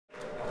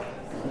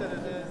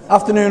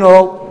Afternoon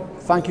all,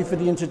 thank you for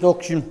the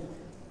introduction.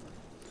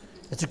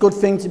 It's a good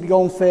thing to be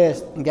going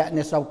first and getting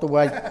this out the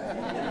way.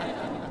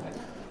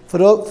 For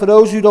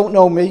those who don't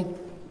know me,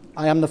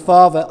 I am the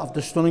father of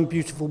the stunning,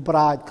 beautiful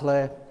bride,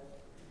 Claire.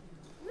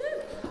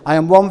 I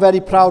am one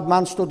very proud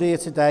man stood here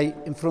today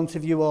in front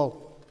of you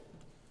all.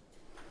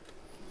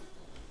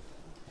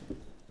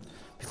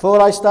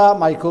 Before I start,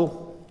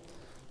 Michael,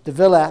 the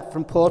villa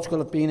from Portugal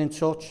have been in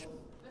touch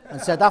and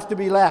said after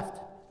we left,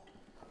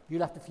 you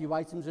left a few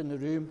items in the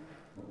room.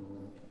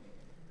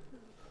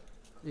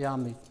 Yeah,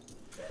 me.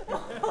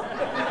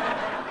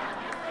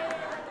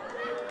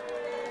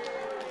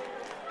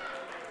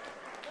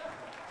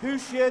 Who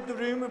shared the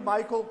room with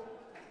Michael?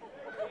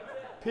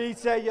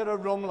 Peter, you're a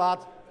rum lad.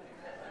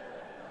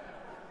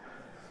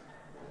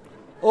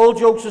 All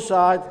jokes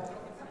aside,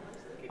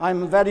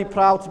 I'm very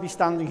proud to be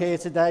standing here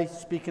today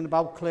speaking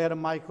about Claire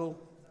and Michael.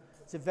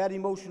 It's a very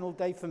emotional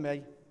day for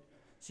me.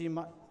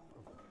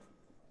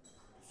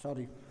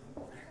 Sorry.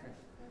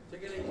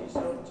 Take it easy,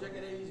 son. Take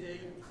it easy.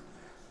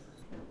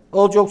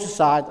 All jokes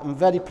aside, I'm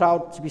very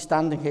proud to be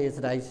standing here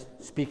today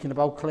speaking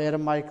about Claire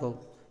and Michael.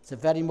 It's a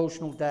very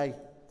emotional day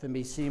for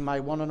me seeing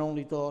my one and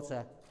only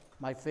daughter,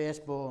 my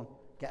firstborn,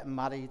 getting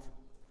married.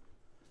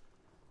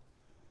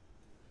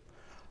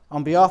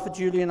 On behalf of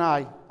Julie and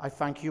I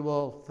thank you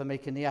all for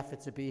making the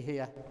effort to be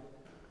here.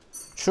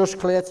 Trust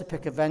Claire to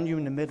pick a venue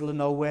in the middle of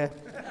nowhere.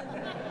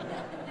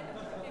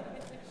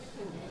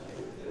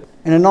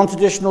 In a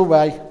non-traditional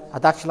way,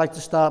 I'd actually like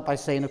to start by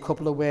saying a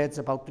couple of words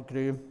about the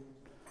groom,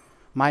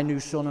 my new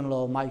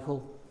son-in-law,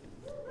 Michael.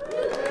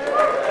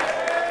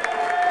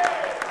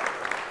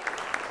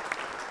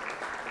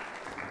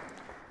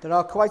 There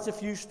are quite a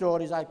few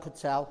stories I could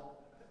tell,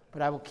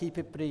 but I will keep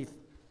it brief.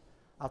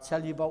 I'll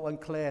tell you about when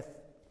Claire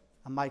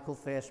and Michael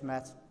first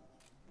met.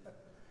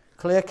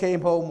 Claire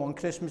came home one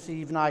Christmas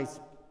Eve night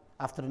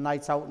after a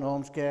night out in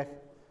Ormskirk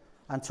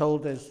and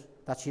told us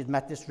that she had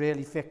met this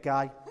really fit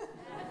guy.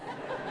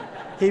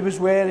 He was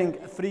wearing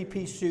a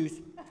three-piece suit.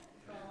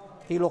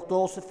 He looked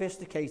all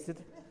sophisticated.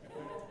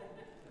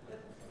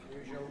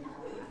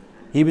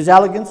 He was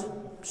elegant,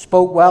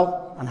 spoke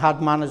well, and had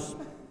manners.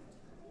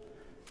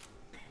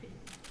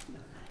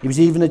 He was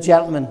even a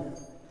gentleman.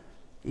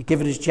 He'd give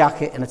her his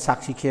jacket in a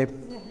taxi cab.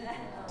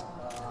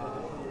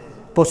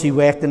 But he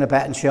worked in a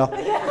betting shop.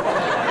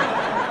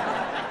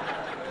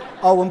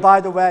 Oh, and by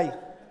the way,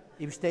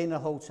 he was staying in a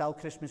hotel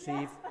Christmas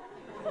Eve.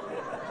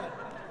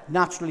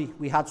 Naturally,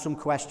 we had some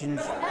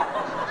questions.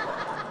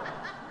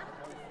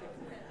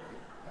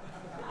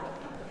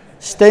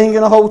 Staying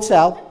in a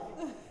hotel,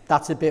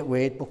 that's a bit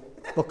weird,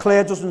 but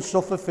Claire doesn't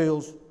suffer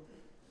fools.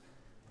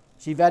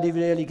 She very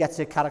rarely gets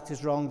her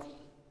characters wrong.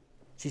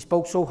 She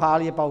spoke so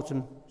highly about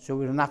him, so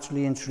we were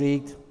naturally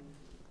intrigued.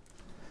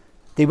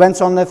 They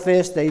went on their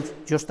first date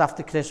just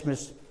after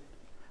Christmas,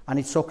 and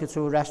he took her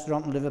to a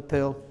restaurant in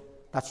Liverpool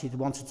that she'd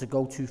wanted to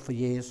go to for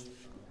years,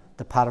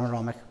 the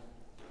Panoramic.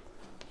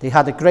 They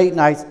had a great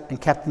night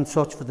and kept in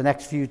touch for the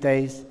next few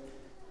days,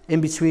 in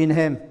between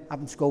him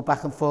having to go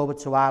back and forward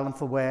to Ireland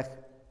for work.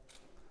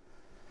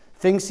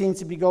 Things seemed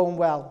to be going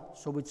well,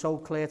 so we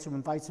told Claire to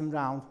invite him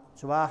round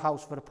to our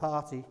house for a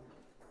party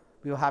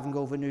we were having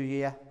over New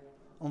Year.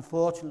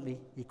 Unfortunately,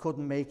 he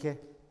couldn't make it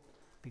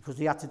because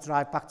he had to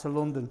drive back to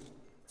London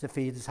to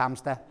feed his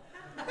hamster.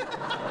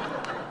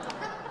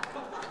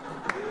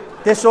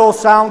 This all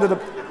sounded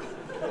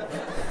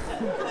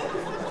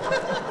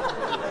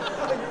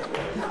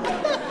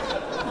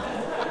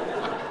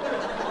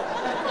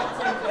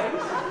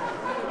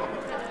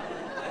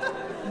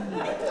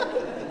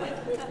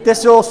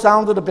This all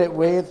sounded a bit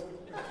weird.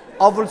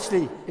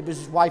 Obviously, it was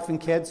his wife and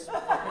kids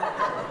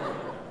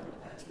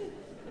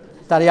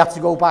that he had to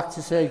go back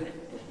to see.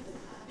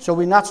 So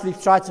we naturally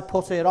tried to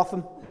put it off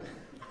him.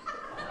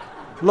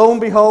 Lo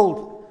and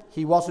behold,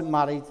 he wasn't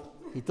married,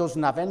 he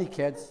doesn't have any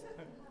kids,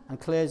 and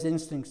Claire's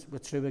instincts were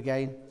true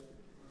again.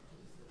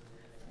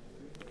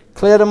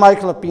 Claire and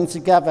Michael have been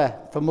together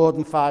for more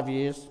than 5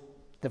 years.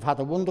 They've had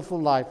a wonderful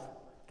life,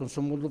 done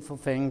some wonderful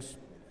things,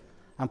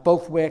 and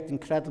both worked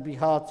incredibly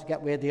hard to get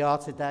where they are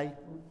today.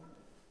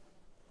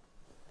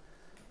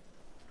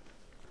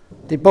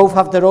 They both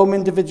have their own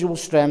individual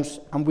strengths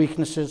and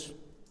weaknesses,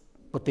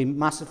 but they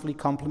massively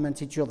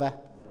complement each other.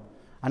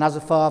 And as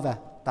a father,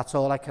 that's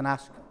all I can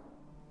ask.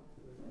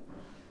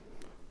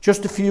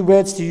 Just a few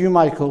words to you,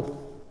 Michael,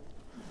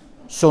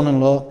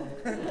 son-in-law.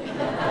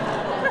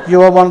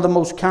 You are one of the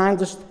most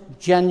kindest,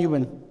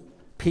 genuine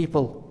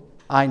people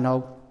I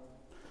know.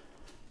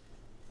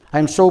 I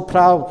am so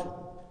proud,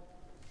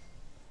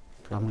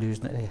 I'm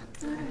losing it here,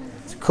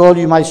 to call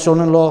you my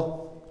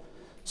son-in-law.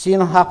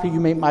 Seeing how happy you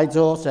make my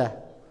daughter,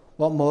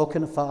 what more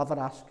can a father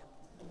ask?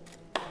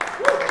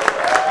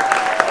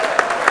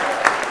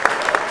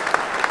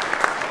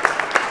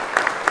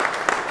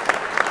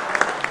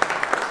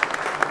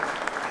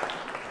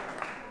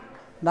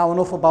 Now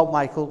enough about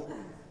Michael.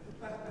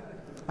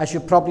 I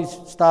should probably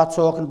start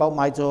talking about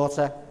my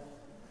daughter.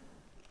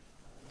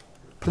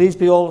 Please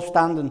be all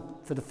standing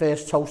for the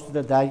first toast of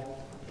the day.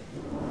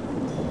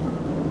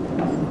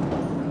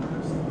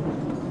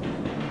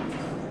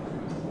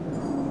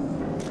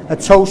 a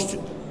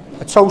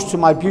toast to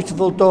my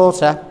beautiful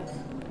daughter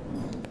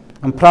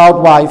and proud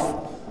wife,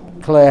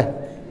 Claire.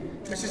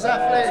 Mrs.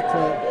 Afflick.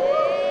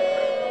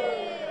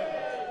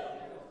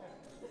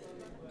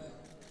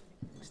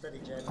 Steady,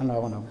 Jen. I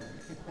know.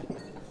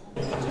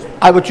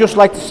 I would just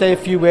like to say a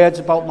few words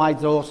about my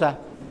daughter,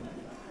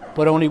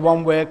 but only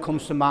one word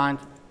comes to mind.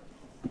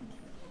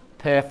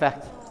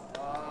 Perfect.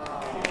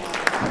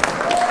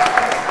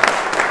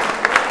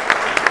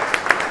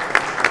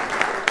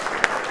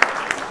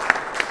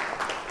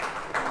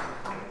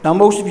 Now,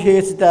 most of you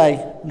here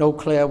today know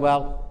Claire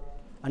well,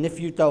 and if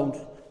you don't,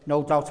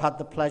 no doubt had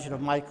the pleasure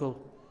of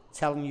Michael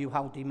telling you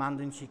how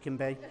demanding she can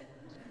be.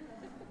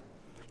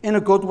 In a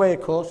good way,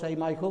 of course, eh,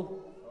 Michael?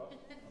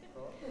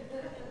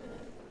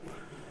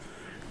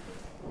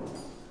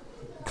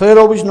 Claire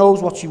always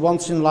knows what she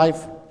wants in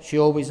life. She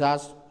always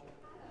has.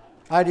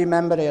 I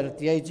remember her at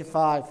the age of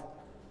 5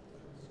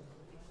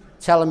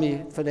 telling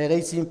me for her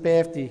 18th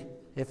birthday,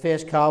 her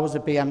first car was a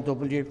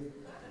BMW.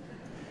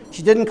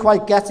 She didn't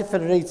quite get it for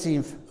her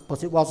 18th,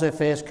 but it was her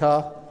first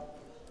car.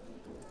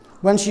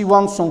 When she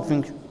wants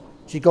something,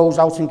 she goes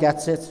out and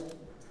gets it.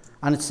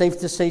 And it's safe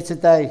to say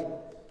today,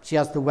 she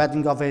has the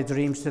wedding of her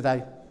dreams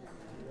today.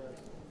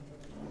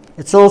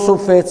 It's also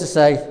fair to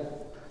say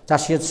that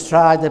she has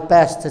tried her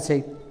best to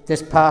take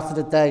this part of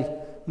the day,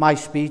 my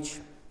speech.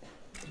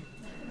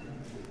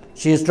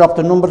 She has dropped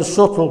a number of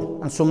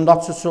subtle and some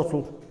not so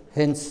subtle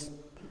hints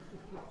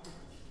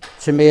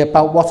to me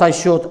about what I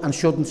should and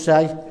shouldn't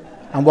say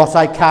and what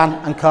I can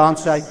and can't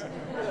say.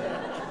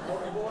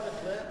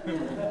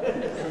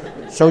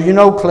 So you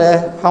know,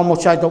 Claire, how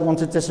much I don't want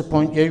to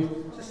disappoint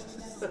you.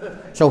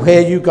 So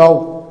here you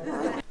go.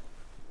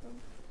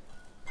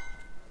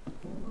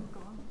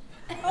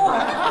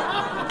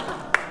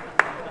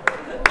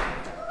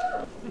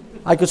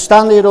 I could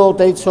stand here all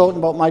day talking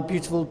about my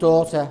beautiful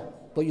daughter,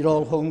 but you're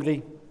all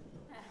hungry.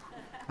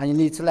 And you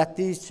need to let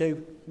these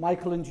two,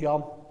 Michael and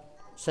John,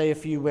 say a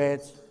few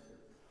words.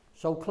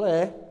 So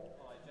Claire,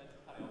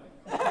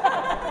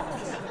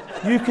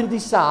 you can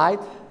decide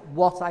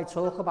what I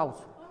talk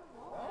about.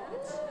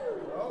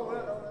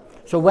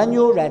 So when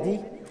you're ready,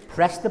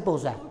 press the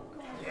buzzer.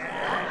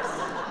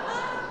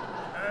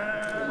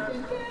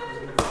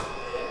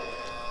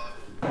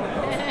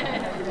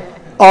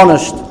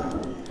 Honest.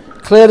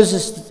 Claire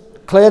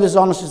is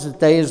honest as the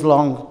day is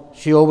long.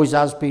 She always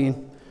has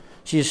been.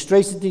 She is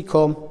straight as they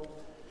come.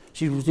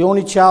 She was the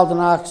only child on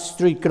our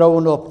street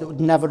growing up that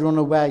would never run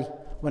away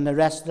when the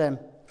rest of them,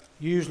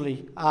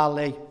 usually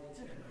Ali,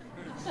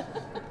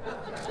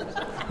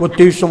 would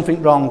do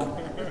something wrong.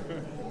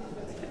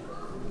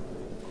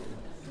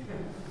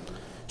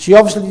 She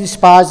obviously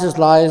despises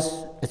lies.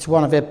 It's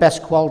one of her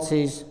best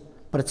qualities,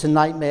 but it's a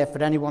nightmare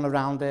for anyone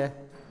around her.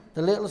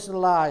 The littlest of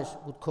lies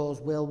would cause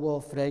World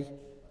War III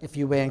if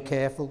you weren't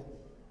careful.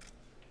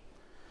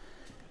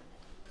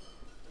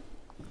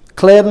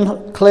 Claire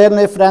and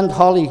her friend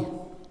Holly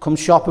come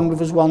shopping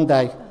with us one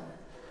day,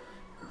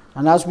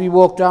 and as we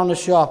walked down the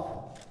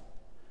shop,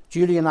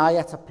 Julie and I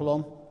ate a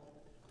plum.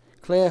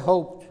 Claire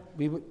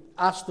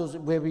asked us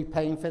were we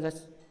paying for it.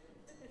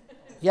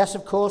 Yes,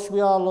 of course we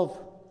are, love.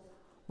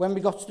 When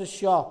we got to the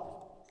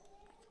shop,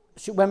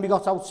 when we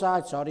got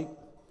outside,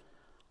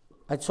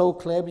 I told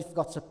Claire we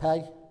forgot to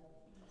pay.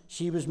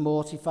 She was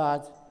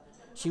mortified.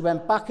 She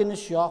went back in the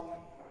shop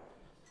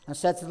and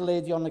said to the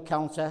lady on the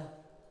counter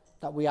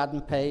that we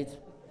hadn't paid.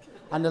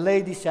 And the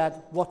lady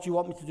said, "What do you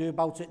want me to do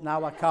about it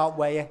now? I can't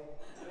weigh it."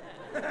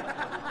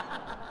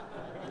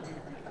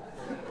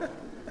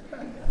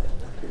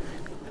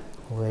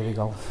 Oh, here we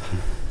go.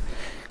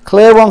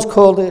 Claire once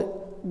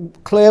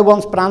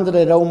branded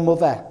her own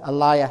mother a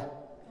liar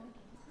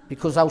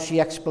because how she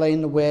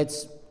explained the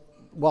words,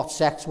 what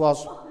sex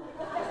was.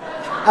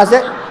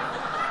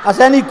 As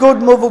any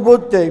good mother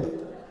would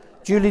do,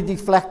 Julie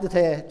deflected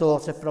her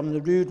daughter from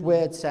the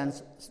rude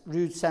sense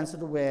of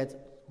the word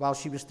while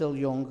she was still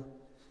young.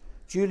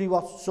 Julie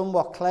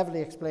somewhat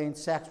cleverly explained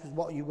sex was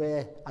what you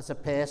were as a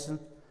person,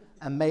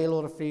 a male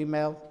or a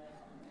female.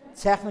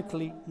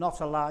 Technically, not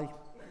a lie.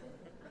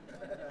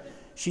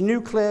 She knew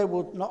Claire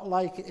would not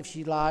like it if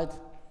she lied.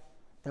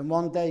 Then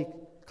one day,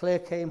 Claire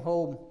came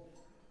home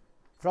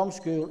from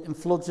school in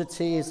floods of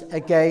tears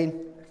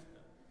again.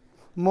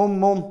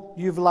 Mum,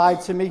 you've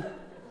lied to me.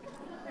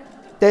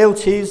 Dale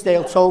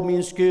Teasdale told me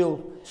in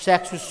school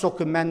sex was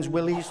sucking men's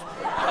willies.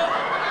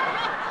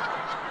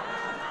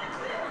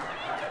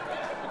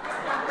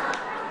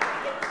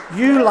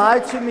 You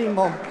lied to me,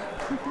 Mum.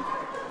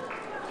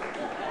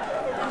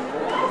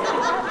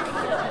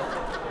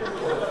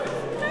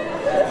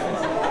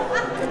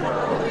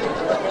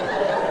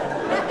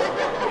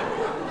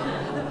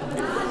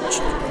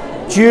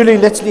 Julie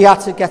literally had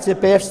to get her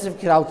birth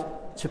certificate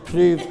out to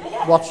prove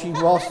what she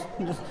was.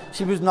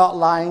 She was not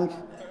lying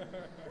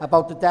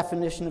about the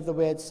definition of the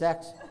word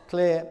sex.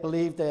 Claire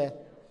believed her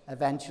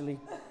eventually.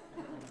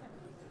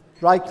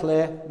 Right,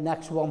 Claire,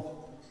 next one.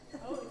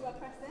 Oh, do I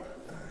press this?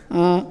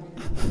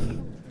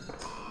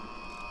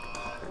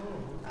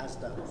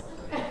 Asda.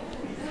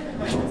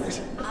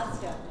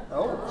 Asda.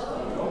 Oh.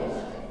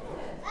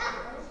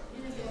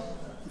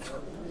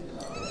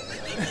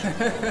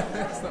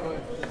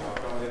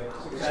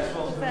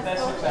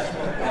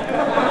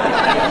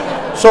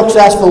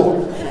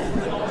 Successful.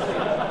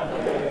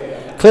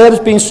 Claire has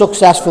been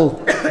successful,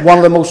 one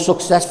of the most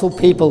successful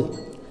people,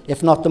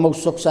 if not the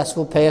most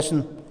successful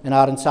person in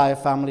our entire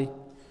family.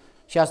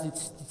 She has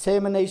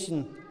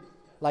determination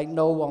like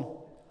no one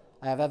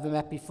I have ever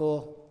met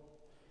before.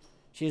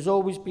 She has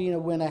always been a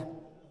winner.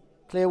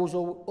 Claire was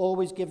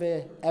always give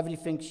her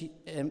everything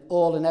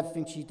all in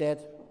everything she did.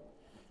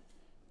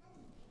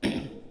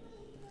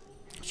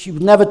 She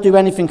would never do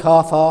anything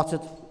half-hearted.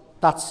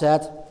 That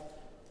said,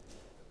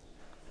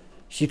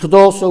 she could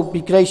also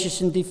be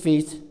gracious in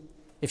defeat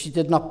if she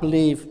did not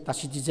believe that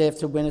she deserved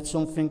to win at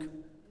something.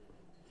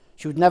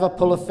 She would never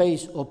pull a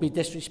face or be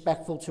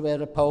disrespectful to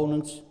her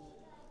opponents,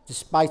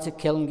 despite it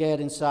killing her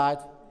inside.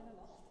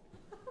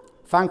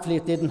 Thankfully,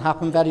 it didn't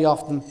happen very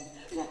often.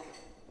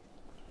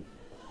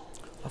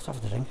 Let's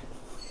have a drink.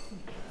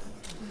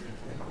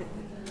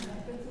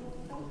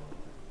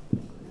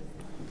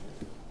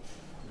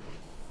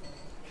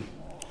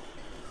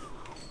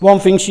 One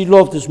thing she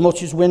loved as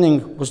much as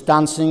winning was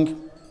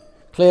dancing.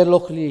 Claire,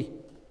 luckily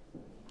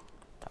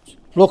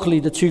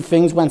the two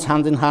things went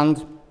hand in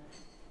hand.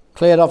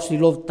 Claire obviously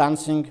loved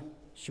dancing.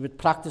 She would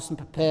practice and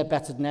prepare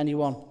better than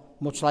anyone,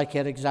 much like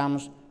her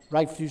exams,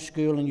 right through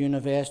school and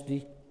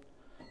university.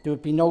 There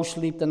would be no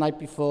sleep the night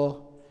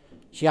before.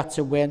 She had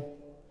to win.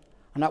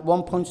 And at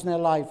one point in her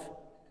life,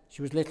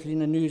 she was literally in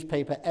the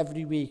newspaper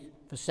every week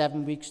for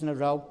 7 weeks in a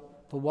row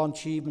for one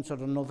achievement or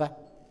another.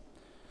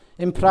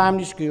 In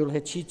primary school, her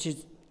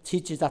teachers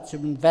had to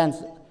invent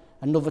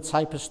another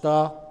type of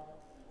star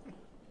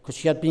because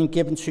she had been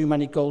given too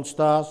many gold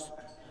stars.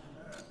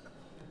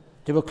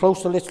 They were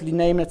close to literally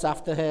naming it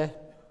after her,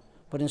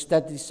 but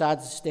instead they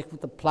decided to stick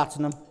with the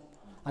platinum,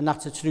 and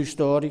that's a true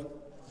story.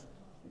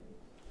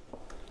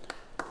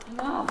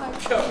 No,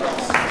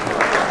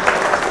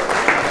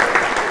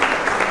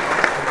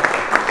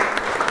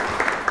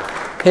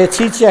 Her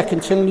teacher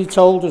continually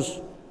told us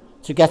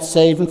to get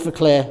saving for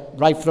Claire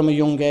right from a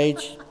young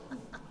age.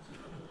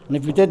 And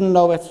if we didn't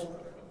know it,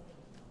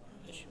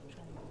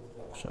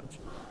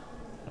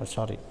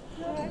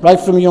 right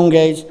from a young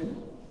age,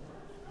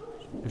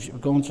 she was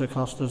going to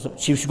cost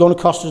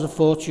us a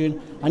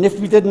fortune. And if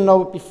we didn't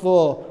know it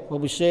before, well,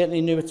 we certainly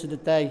knew it to the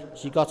day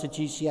she got her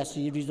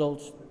GCSE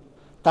results.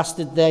 That's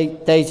the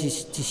day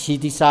she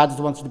decided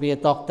she wanted to be a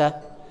doctor.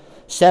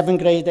 7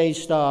 grade A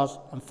stars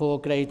and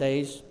 4 grade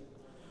A's.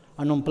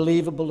 An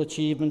unbelievable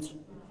achievement.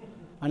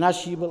 And as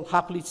she will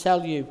happily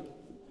tell you,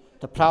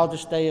 the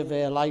proudest day of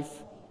her life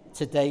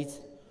to date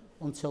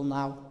until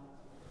now.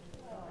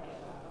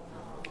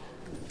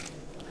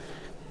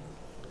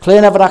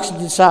 Claire never actually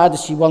decided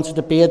she wanted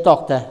to be a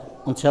doctor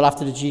until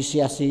after the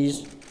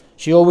GCSEs.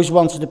 She always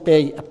wanted to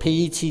be a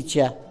PE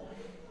teacher.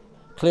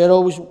 Claire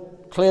always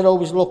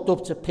looked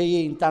up to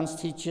PE and dance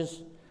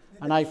teachers,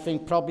 and I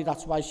think probably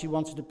that's why she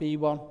wanted to be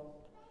one.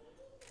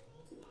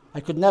 I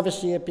could never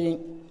see her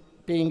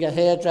being a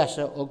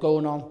hairdresser or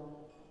going on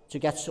to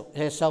get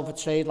herself a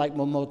trade like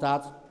mum or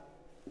dad.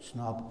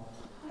 Snob.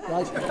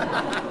 Right?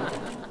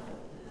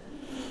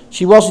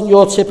 She wasn't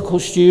your typical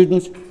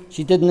student.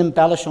 She didn't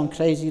embellish on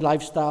crazy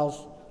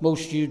lifestyles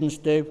most students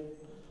do,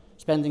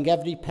 spending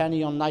every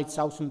penny on nights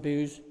out and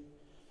booze.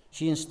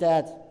 She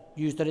instead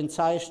used her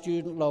entire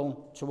student loan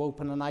to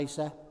open an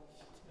ISA.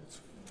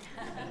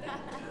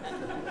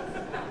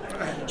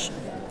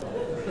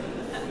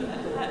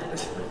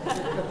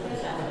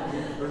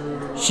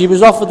 She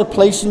was offered a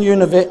place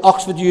in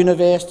Oxford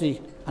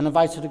University and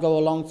invited to go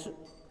along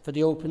for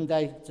the open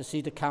day to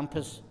see the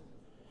campus.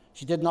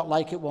 She did not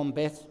like it one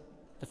bit.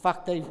 The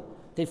fact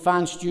they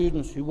found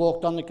students who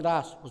walked on the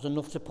grass was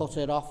enough to put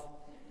her off.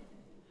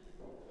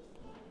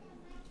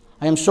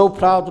 I am so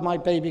proud of my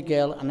baby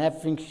girl and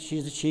everything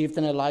she's achieved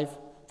in her life.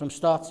 From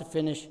start to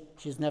finish,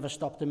 she has never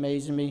stopped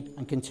amazing me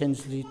and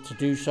continues to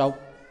do so.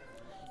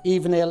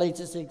 Even her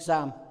latest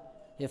exam,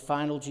 her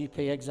final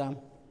GP exam,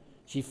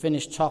 she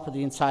finished top of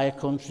the entire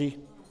country.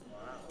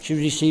 She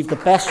received the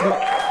best...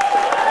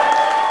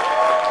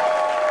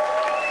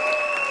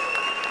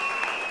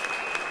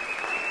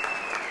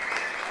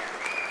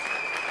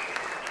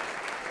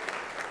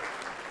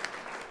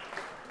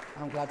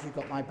 I'm glad you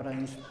got my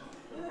brains.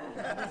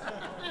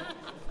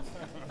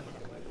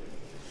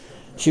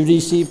 She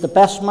received the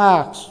best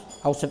marks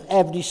out of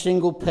every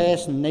single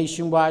person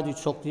nationwide who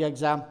took the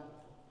exam.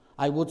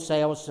 I would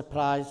say I was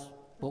surprised,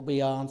 but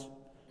we aren't.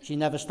 She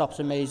never stops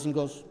amazing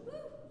us.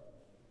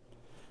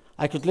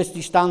 I could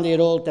literally stand here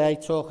all day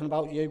talking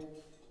about you,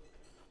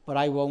 but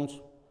I won't.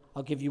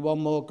 I'll give you one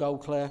more go,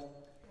 Claire.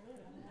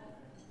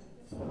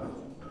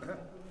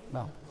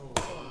 No.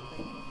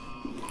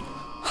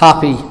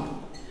 Happy.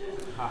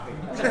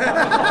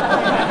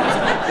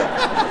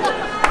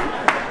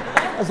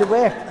 Has it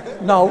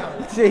worked? No.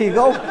 There you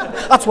go.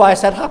 That's why I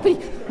said happy.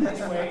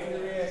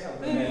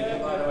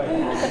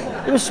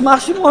 It was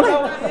smashing, wasn't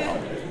it?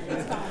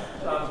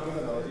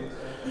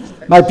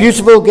 My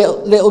beautiful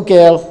little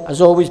girl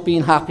has always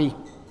been happy,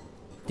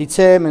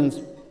 determined,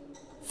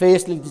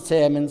 fiercely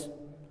determined,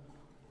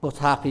 but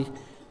happy.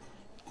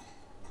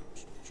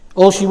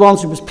 All she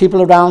wanted was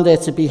people around her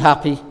to be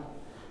happy.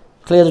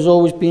 Claire has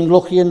always been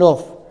lucky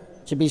enough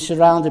to be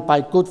surrounded by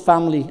good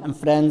family and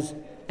friends,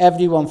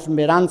 everyone from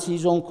her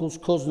aunties, uncles,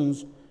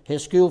 cousins, her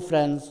school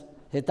friends,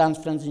 her dance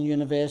friends in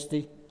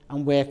university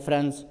and work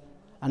friends,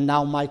 and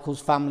now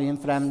Michael's family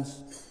and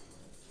friends.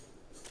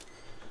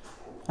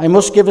 I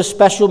must give a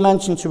special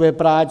mention to her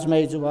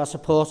bridesmaids who are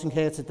supporting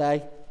her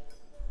today.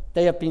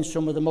 They have been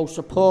some of the most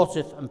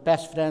supportive and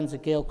best friends a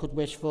girl could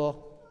wish for.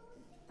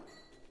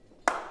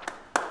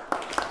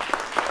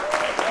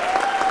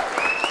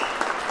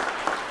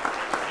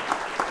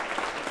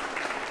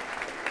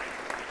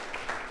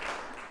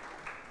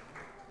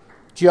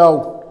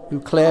 Joe, who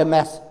Claire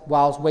met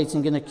whilst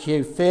waiting in a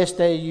queue, first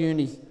day of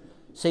uni.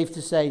 Safe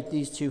to say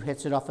these two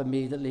hit it off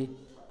immediately.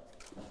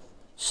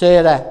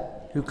 Sarah,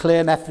 who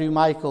Claire met through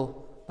Michael,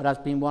 but has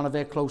been one of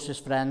her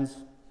closest friends,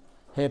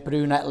 her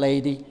brunette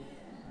lady.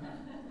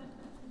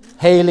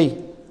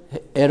 Hayley,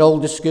 her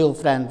oldest school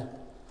friend,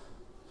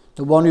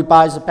 the one who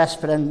buys the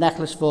best friend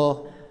necklace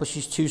for, but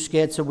she's too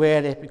scared to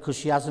wear it because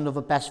she has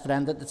another best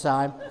friend at the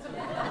time.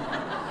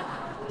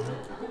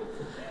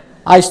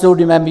 I still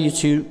remember you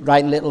two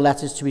writing little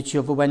letters to each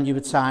other when you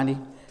were tiny.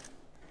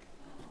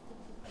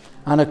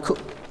 And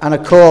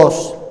of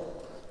course,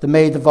 the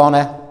maid of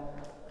honour,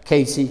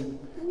 Katie,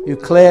 who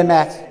Claire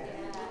met.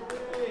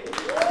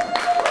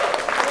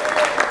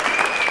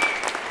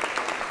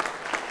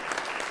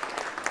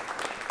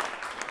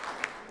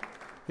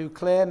 Who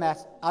Claire met,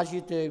 as you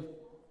do,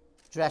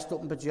 dressed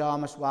up in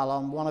pyjamas while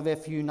on one of her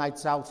few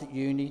nights out at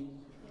uni,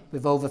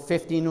 with over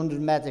 1,500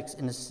 medics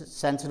in the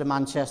centre of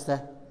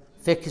Manchester,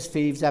 thick as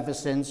thieves ever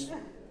since.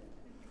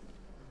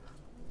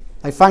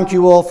 I thank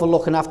you all for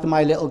looking after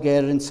my little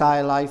girl her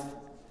entire life.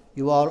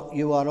 You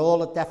are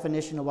all a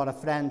definition of what a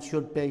friend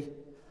should be,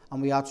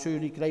 and we are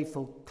truly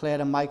grateful Claire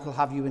and Michael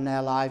have you in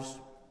their lives.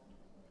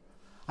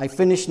 I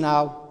finish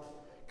now.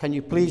 Can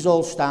you please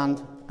all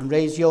stand and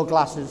raise your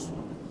glasses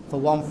for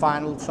one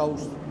final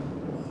toast?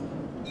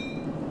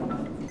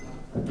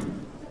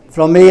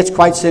 From me, it's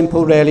quite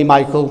simple, really,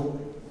 Michael.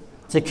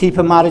 To keep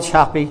a marriage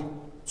happy,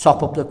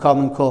 top up the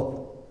common cup.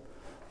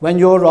 When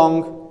you're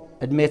wrong,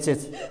 admit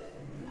it.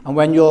 And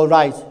when you're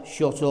right,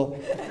 shut up.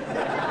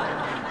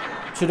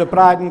 To the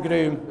bride and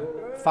groom,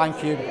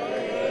 thank you.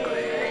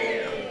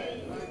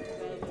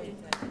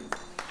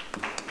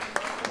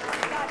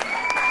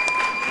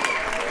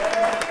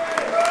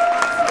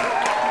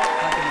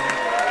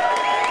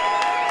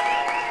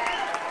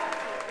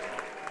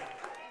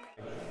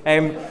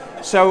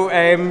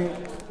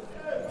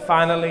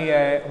 Finally,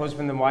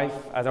 husband and wife.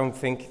 I don't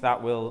think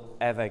that will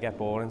ever get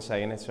boring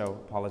saying it, so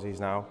apologies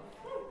now.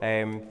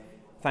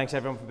 Thanks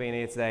everyone for being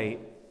here today.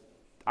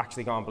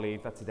 Actually can't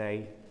believe that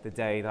today, the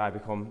day that I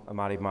become a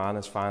married man,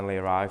 has finally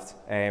arrived.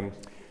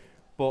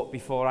 But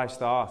before I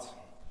start,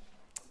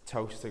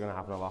 toasts are going to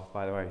happen a lot,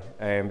 by the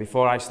way.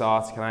 Before I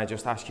start, can I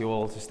just ask you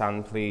all to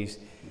stand, please?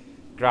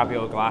 Grab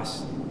your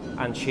glass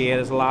and cheer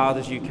as loud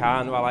as you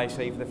can while I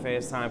say for the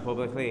first time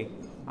publicly,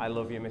 I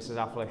love you, Mrs.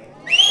 Afflick.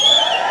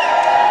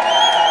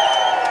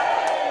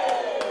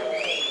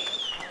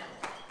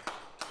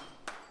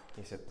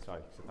 Sit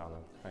down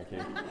then. Thank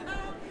you.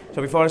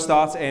 So before I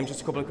start,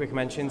 just a couple of quick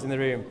mentions in the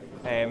room.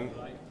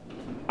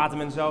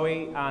 Adam and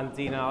Zoe and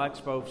Dean and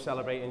Alex both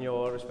celebrating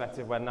your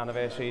respective wedding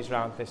anniversaries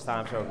around this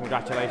time, so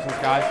congratulations,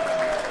 guys.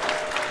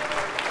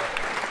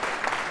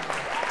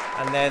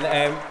 And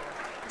then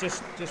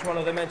just one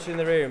other mention in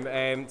the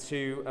room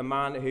to a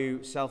man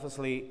who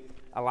selflessly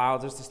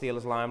allowed us to steal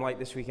his limelight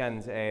this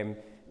weekend.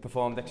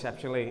 Performed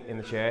exceptionally in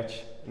the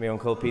church, my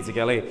uncle Peter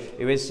Gilly,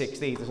 who is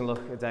 60, doesn't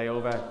look a day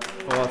over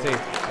 40.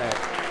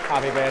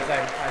 Happy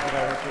birthday. Thank you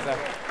very much, Peter.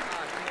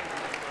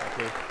 Thank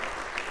you.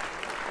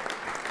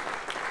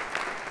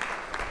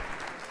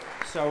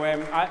 So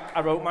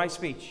I wrote my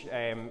speech,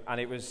 and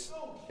it was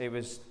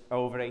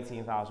over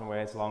 18,000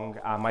 words long,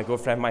 and my good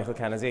friend Michael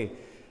Kennedy,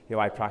 who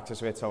I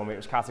practice with, told me it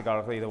was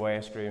categorically the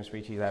worst groom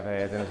speech he's ever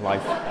heard in his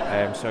life.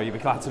 So you'll be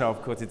glad to know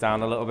I've cut it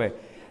down a little bit.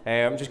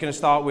 I'm just going to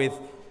start with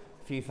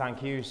a few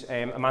thank yous.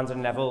 Amanda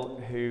and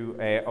Neville, who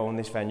own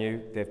this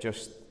venue, they've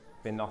just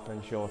been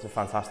nothing short of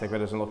fantastic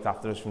with us and looked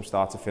after us from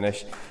start to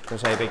finish. So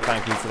say a big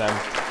thank you to them.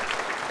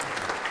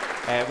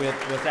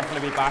 We'll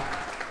definitely be back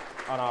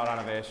on our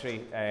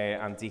anniversary,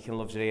 and Deacon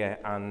loves it here,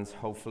 and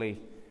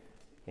hopefully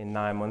in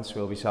 9 months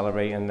we'll be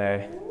celebrating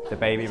the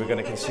baby we're going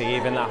to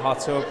conceive in that hot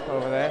tub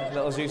over there,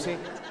 little Zusi.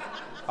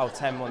 Oh,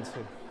 10 months.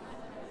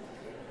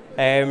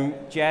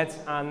 Jed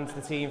and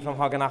the team from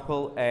Hog and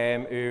Apple,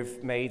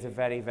 who've made a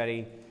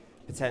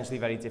potentially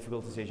very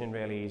difficult decision,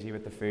 really easy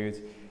with the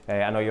food.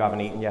 I know you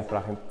haven't eaten yet, but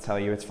I can tell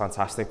you it's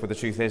fantastic. But the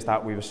truth is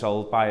that we were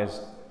sold by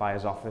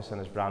his office and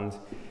his brand.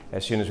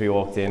 As soon as we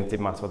walked in,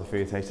 didn't matter what the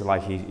food tasted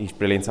like, he's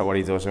brilliant at what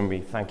he does, and we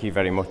thank you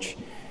very much.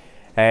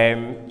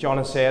 John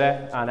and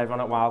Sarah and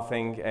everyone at Wild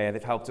Thing,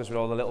 they've helped us with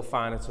all the little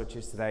finer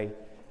touches today.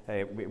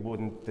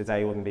 The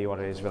day wouldn't be what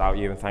it is without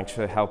you, and thanks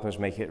for helping us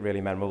make it really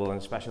memorable. And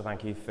a special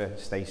thank you for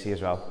Stacey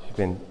as well. She's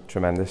been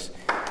tremendous.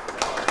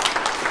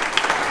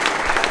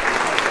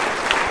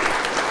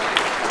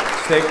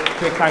 Just a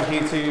quick thank you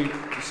to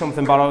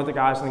Something Borrowed, the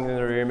guys in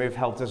the room who've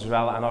helped us as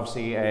well, and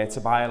obviously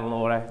Tobias and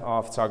Laura,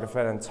 our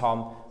photographer, and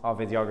Tom, our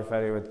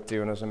videographer, who are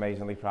doing us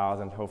amazingly proud,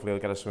 and hopefully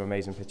he'll get us some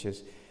amazing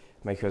pictures,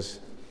 make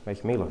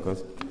me look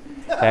good.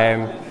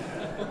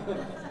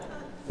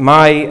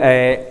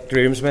 My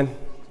groomsmen,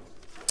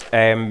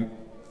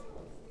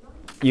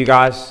 you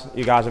guys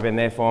have been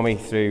there for me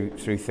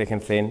through thick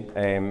and thin,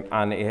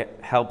 and it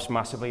helps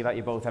massively that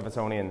you're both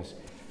Evertonians,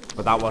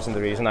 but that wasn't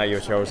the reason that you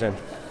were chosen.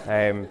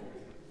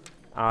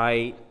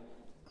 I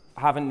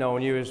haven't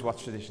known you as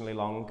what's traditionally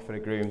long for a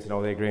groom to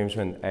know their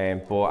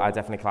groomsman, but I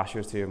definitely class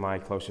you as two of my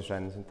closest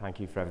friends, and thank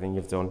you for everything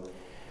you've done.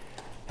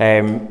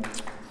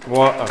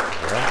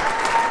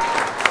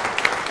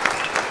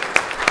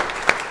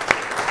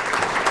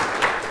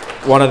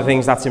 One of the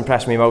things that's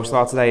impressed me most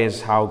about today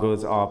is how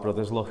good our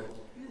brothers look.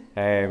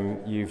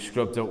 You've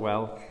scrubbed up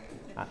well.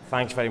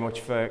 Thanks very much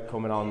for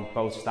coming on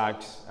both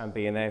stags and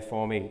being there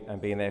for me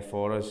and being there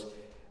for us.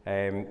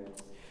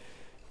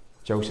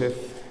 Joseph,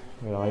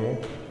 where are you?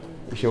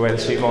 You should wear the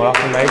suit more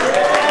often, mate.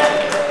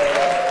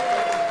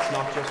 It's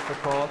not just for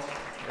court,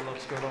 it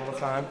looks good all the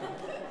time.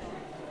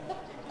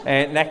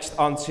 Next,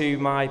 on to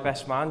my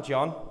best man,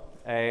 John.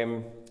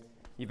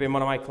 You've been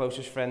one of my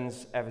closest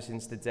friends ever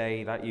since the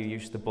day that you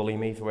used to bully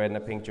me for wearing a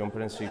pink jumper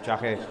and suit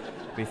jacket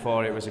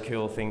before it was a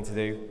cool thing to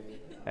do.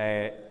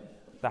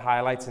 The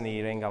highlights in the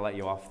earring, I'll let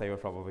you off, they were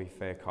probably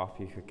fair cop,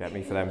 you could get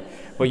me for them.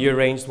 But you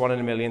arranged 1 in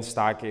a million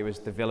stag,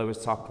 the villa was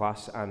top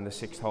class, and the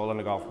 6th hole on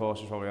the golf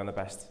course was probably one of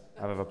the best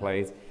I've ever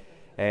played.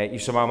 You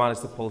somehow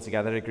managed to pull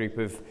together a group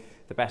of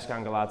the best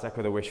gang of lads I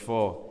could have wished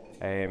for.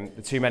 There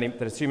are too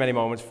many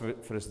moments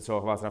for us to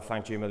talk about, and I've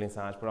thanked you a million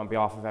times, but on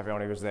behalf of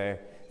everyone who was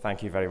there,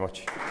 thank you very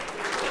much.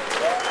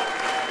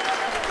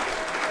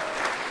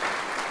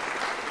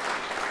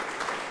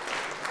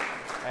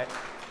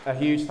 A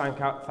huge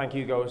thank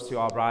you goes to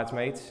our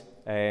bridesmaids.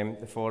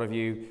 The 4 of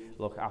you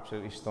look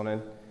absolutely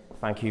stunning.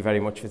 Thank you very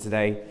much for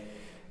today.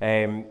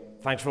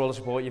 Thanks for all the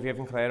support you've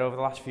given Claire over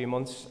the last few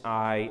months.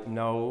 I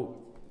know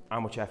how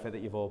much effort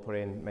that you've all put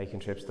in making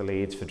trips to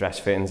Leeds for dress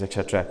fittings,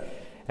 etc.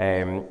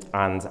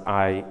 And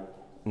I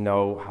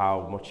know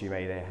how much you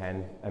made her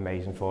hen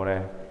amazing for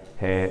her.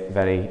 Her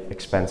very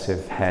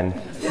expensive hen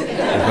was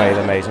made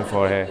amazing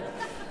for her.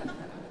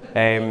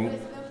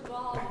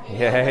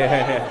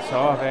 Yeah,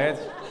 so I've heard.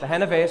 The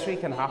hen-anniversary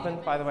can happen,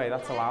 by the way,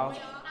 that's allowed.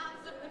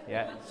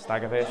 Yeah,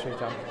 stag-anniversary,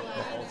 John.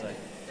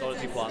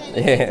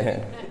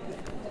 Yeah.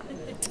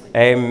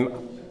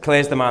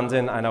 Claire's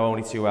demanding, I know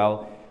only too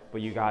well,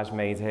 but you guys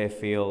made her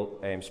feel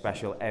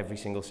special every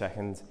single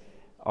second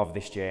of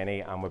this journey,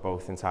 and we're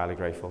both entirely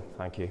grateful.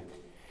 Thank you.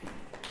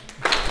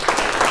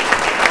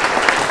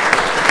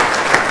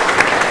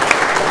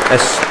 A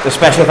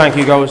special thank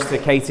you goes to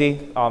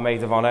Katie, our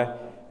maid of honour.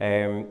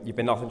 You've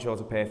been nothing short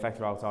of perfect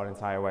throughout our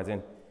entire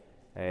wedding.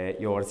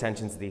 Your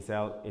attention to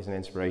detail is an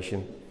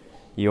inspiration.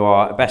 You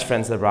are a best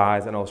friend to the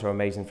bride and also an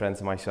amazing friend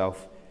to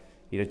myself.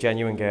 You're a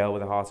genuine girl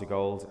with a heart of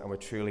gold, and we're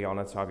truly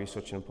honoured to have you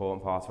such an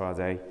important part of our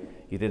day.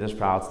 You did us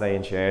proud today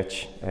in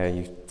church.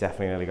 You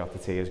definitely nearly got the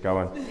tears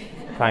going.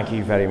 Thank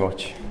you very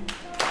much.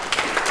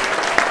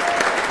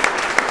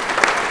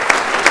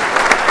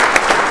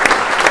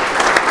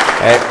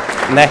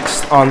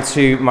 Next, on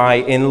to my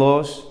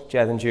in-laws,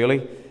 Jed and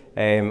Julie,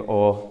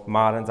 or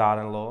Ma and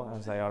Dad-in-law,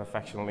 as they are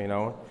affectionately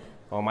known,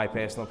 or my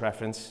personal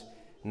preference,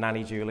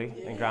 Nanny Julie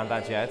and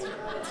Grandad Jed,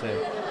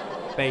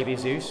 to baby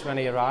Zeus when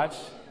he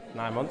arrives,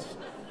 9 months.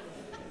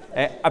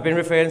 I've been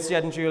referring to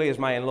Jed and Julie as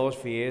my in-laws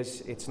for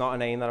years. It's not a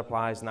name that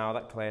applies now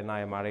that Claire and I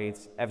are married.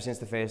 Ever since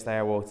the first day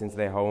I walked into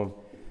their home,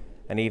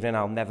 an evening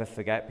I'll never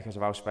forget because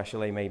of how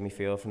special they made me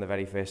feel from the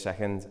very first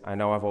second. I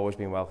know I've always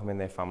been welcome in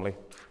their family.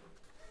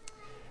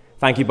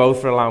 Thank you both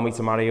for allowing me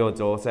to marry your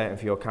daughter and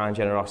for your kind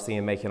generosity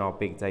in making our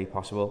big day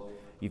possible.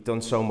 You've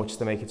done so much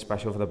to make it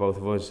special for the both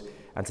of us,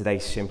 and today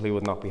simply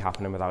would not be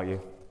happening without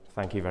you.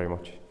 Thank you very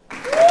much.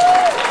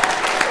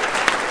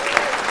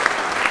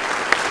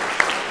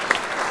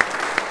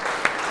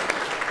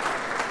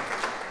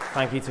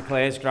 Thank you to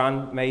Claire's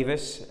gran,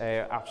 Mavis.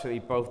 Absolutely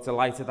both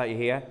delighted that you're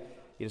here.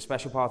 You're a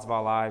special part of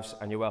our lives,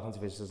 and you're welcome to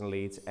visit us in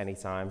Leeds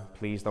anytime.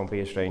 Please don't be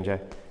a stranger.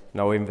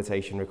 No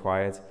invitation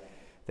required.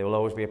 There will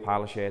always be a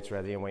pile of shirts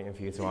ready and waiting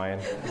for you to iron.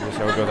 You're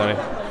so good at it.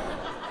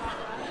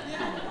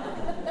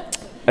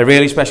 A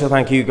really special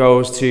thank you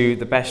goes to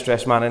the best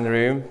dressed man in the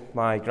room,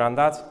 my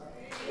granddad.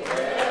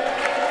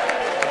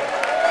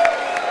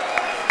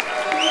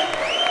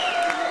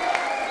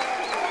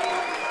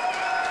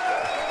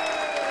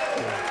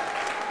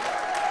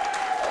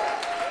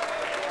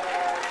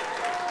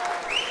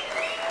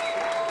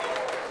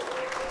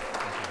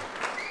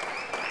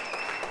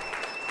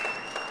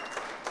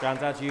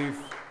 Grandad,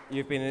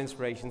 you've been an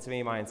inspiration to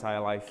me my entire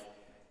life.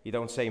 You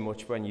don't say much,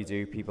 but when you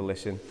do, people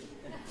listen.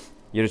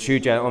 You're a true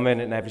gentleman,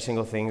 and every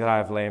single thing that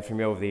I've learned from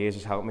you over the years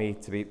has helped me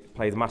to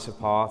played a massive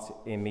part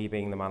in me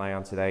being the man I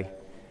am today.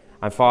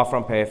 I'm far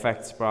from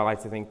perfect, but I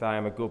like to think that I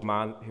am a good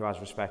man who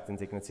has respect and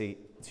dignity,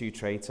 2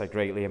 traits I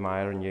greatly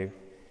admire in you.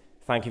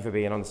 Thank you for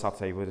being on the top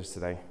table with us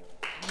today.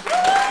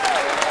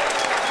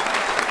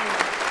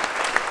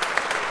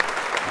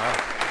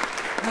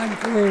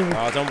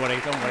 Oh, don't worry,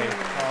 don't worry.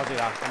 Oh, I'll do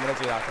that. I'm going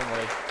to do that, don't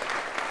worry.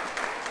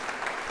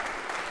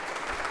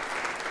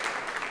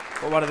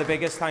 But one of the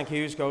biggest thank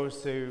yous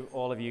goes to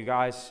all of you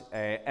guys,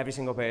 every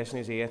single person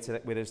who's here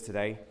with us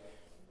today.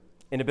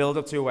 In a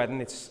build-up to a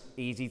wedding, it's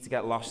easy to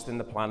get lost in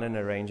the planning and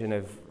arranging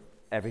of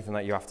everything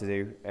that you have to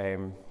do.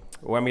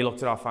 When we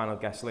looked at our final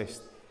guest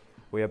list,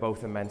 we are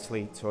both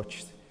immensely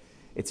touched.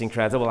 It's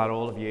incredible that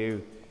all of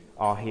you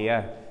are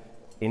here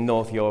in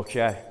North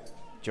Yorkshire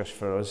just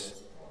for us.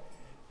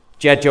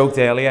 Jed joked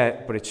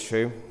earlier, but it's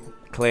true.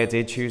 Claire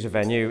did choose a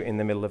venue in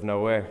the middle of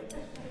nowhere.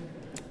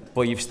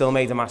 But you've still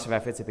made a massive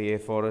effort to be here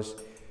for us.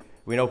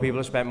 We know people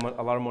have spent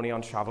a lot of money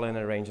on travelling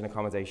and arranging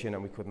accommodation,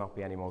 and we could not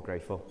be any more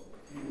grateful.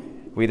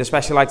 We'd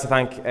especially like to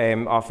thank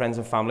our friends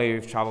and family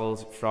who've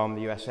travelled from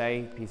the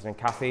USA, Peter and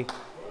Kathy,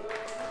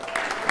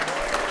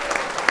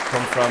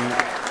 come from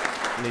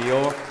New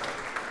York,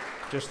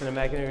 Justin and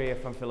Megan who are here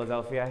from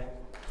Philadelphia,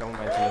 don't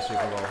mention the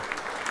Super Bowl,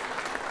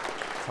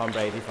 Tom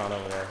Brady fan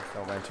over there,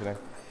 don't mention it,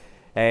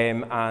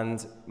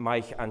 and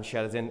Mike and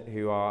Sheridan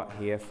who are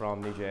here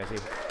from New Jersey.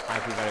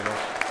 Thank you very much.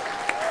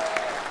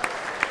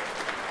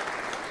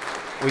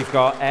 We've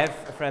got Ev,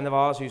 a friend of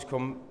ours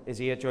is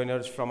here joining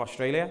us from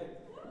Australia.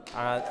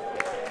 And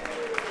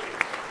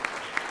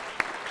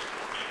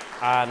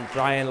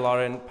Brian,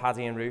 Lauren,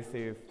 Paddy and Ruth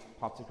who've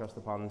popped across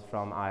the pond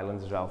from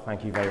Ireland as well.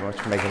 Thank you very much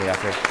for making the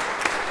effort.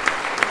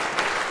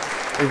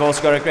 We've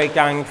also got a great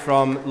gang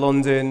from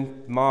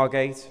London,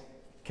 Margate,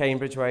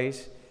 Cambridge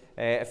ways,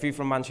 a few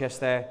from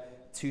Manchester,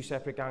 2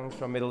 separate gangs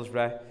from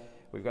Middlesbrough.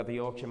 We've got the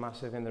Yorkshire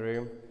Massive in the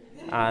room.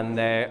 And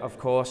of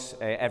course,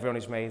 everyone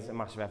who's made a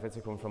massive effort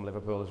to come from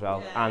Liverpool as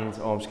well, and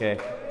Ormskirk,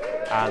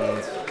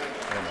 and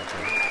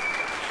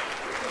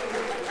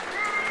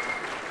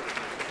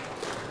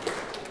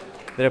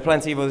there are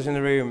plenty of others in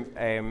the room,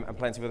 and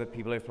plenty of other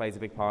people who've played a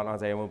big part in our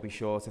day, and we'll be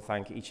sure to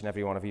thank each and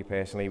every one of you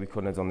personally. We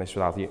couldn't have done this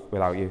without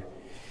you.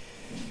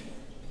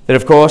 There are,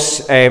 of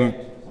course,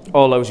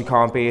 all those who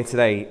can't be here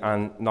today,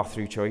 and not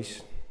through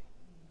choice.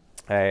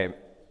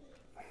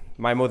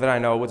 My mother, I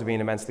know, would have been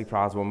an immensely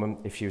proud woman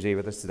if she was here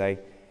with us today.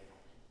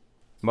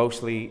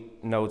 Mostly,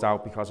 no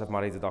doubt, because I've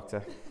married a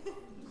doctor.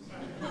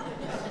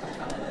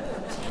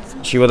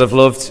 She would have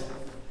loved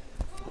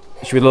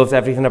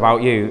everything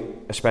about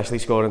you, especially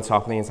scoring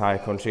top in the entire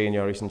country in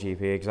your recent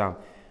GP exam,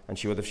 and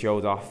she would have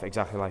showed off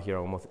exactly like your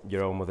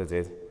own mother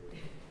did.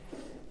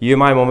 You and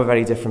my mum are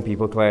very different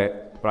people,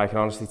 Claire, but I can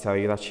honestly tell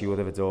you that she would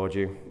have adored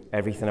you,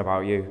 everything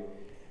about you.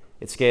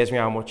 It scares me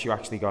how much you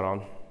actually got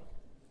on.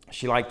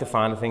 She liked the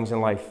finer things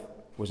in life,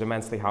 was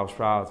immensely house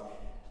proud,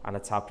 and a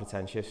tad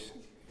pretentious.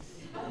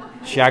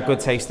 She had good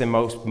taste in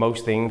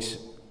most things,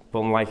 but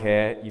unlike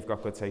her, you've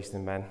got good taste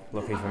in men.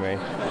 Lucky for me.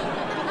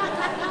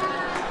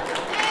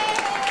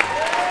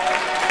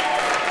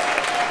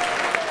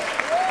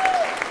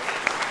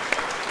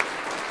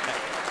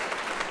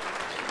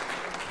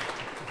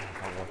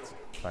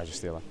 I just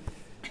steal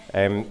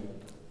that.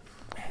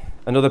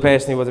 Another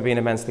person who would have been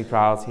immensely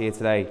proud here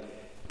today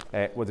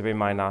would have been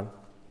my nan.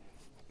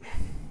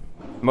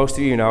 Most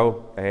of you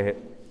know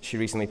she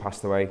recently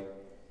passed away.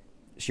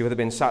 She would have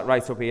been sat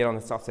right up here on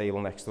the top table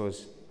next to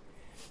us.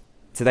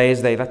 Today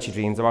is the day that she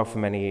dreamed about for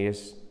many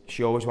years.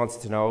 She always wanted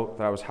to know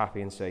that I was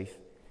happy and safe.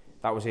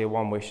 That was her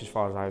one wish as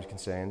far as I was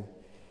concerned.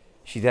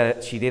 She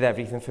did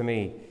everything for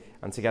me,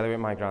 and together with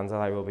my granddad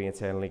I will be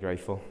eternally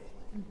grateful.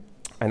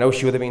 I know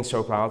she would have been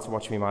so proud to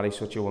watch me marry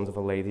such a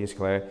wonderful lady as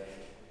Claire.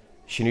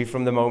 She knew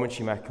from the moment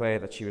she met Claire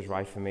that she was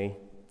right for me.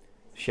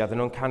 She had an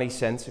uncanny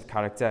sense of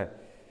character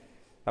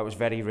that was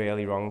very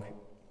rarely wrong.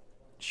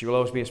 She will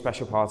always be a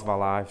special part of our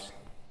lives.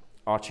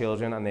 Our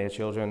children and their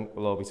children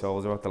will all be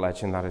told about the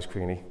legend that is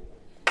Queenie.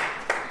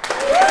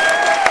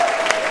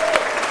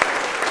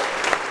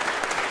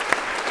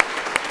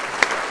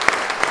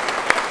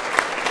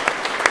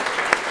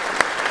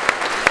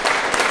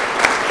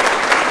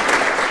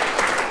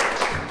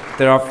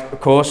 There are, of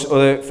course,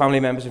 other family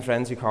members and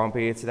friends who can't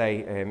be here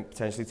today,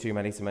 potentially too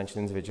many to mention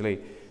individually.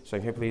 So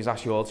can I please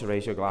ask you all to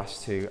raise your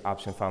glass to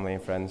absent family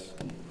and friends.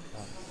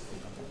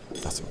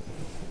 That's it.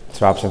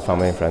 To absent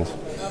family and friends.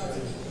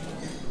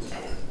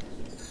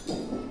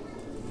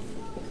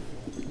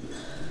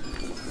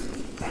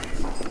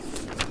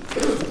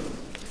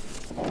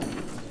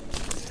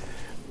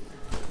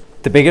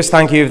 The biggest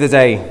thank you of the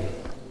day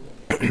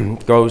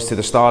goes to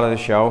the star of the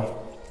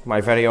show,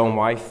 my very own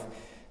wife,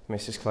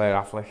 Mrs. Claire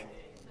Afflick.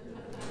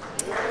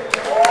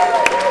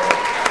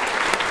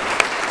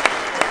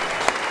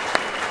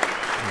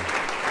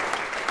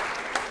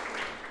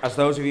 As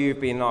those of you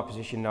who've been in our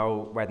position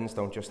know, weddings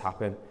don't just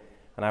happen,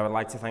 and I would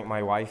like to thank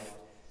my wife,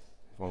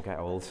 I won't get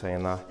old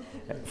saying that,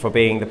 for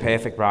being the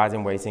perfect bride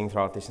in waiting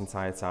throughout this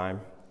entire time.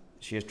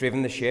 She has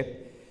driven the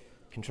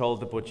ship, controlled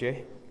the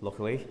budget,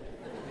 luckily,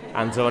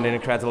 and done an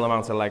incredible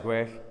amount of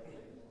legwork.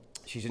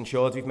 She's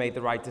ensured we've made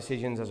the right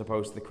decisions as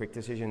opposed to the quick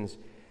decisions,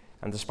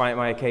 and despite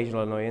my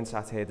occasional annoyance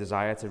at her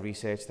desire to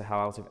research the hell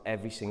out of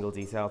every single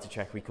detail to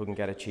check we couldn't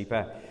get it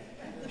cheaper,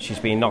 she's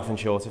been nothing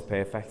short of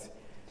perfect.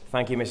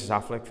 Thank you, Mrs.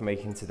 Afflick, for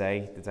making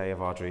today the day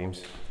of our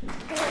dreams.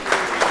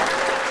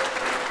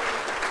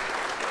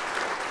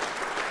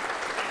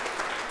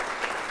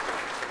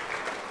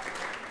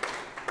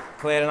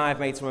 Claire and I have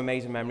made some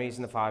amazing memories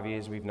in the 5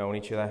 years we've known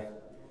each other.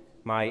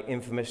 My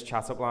infamous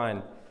chat-up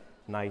line,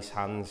 nice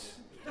hands.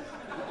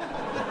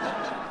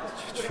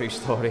 True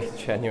story,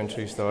 genuine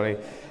true story.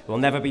 Will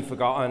never be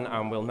forgotten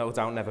and will no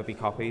doubt never be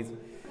copied.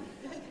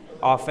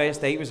 Our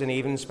first date was an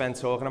evening spent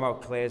talking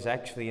about Claire's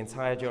ex for the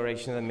entire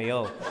duration of the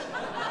meal,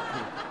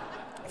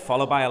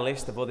 followed by a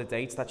list of other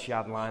dates that she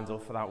had lined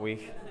up for that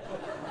week.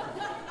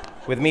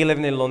 With me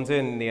living in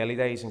London in the early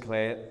days and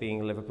Claire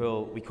being in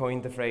Liverpool, we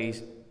coined the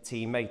phrase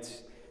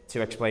teammates to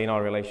explain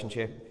our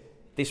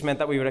relationship. This meant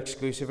that we were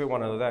exclusive with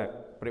one another,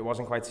 but it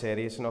wasn't quite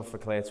serious enough for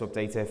Claire to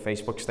update her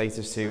Facebook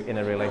status to in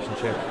a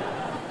relationship.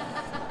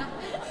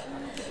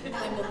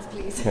 9 months,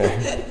 please.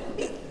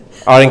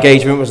 Our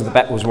engagement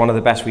was one of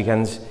the best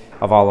weekends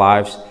of our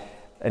lives.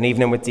 An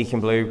evening with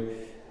Deacon Blue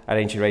at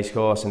Aintree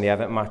Racecourse and the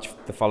Everton match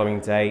the following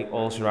day,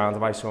 all surrounded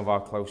by some of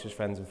our closest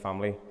friends and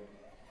family.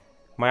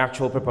 My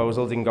actual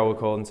proposal didn't go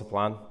according to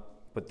plan,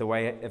 but the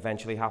way it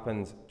eventually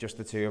happened, just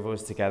the two of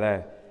us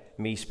together,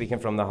 me speaking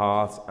from the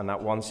heart, and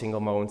that one single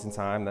moment in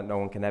time that no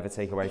one can ever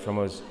take away from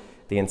us,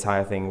 the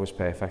entire thing was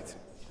perfect.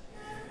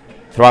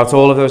 Throughout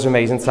all of those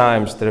amazing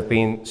times, there have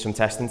been some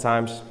testing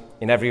times.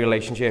 In every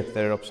relationship,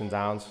 there are ups and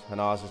downs, and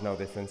ours is no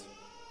different.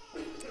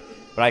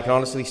 But I can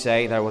honestly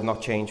say that I would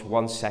not change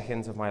 1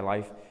 second of my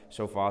life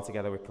so far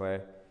together with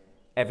Claire.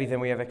 Everything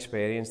we have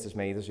experienced has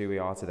made us who we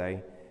are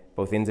today,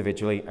 both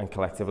individually and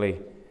collectively.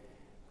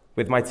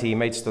 With my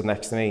teammates stood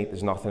next to me,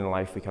 there's nothing in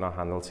life we cannot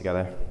handle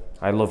together.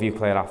 I love you,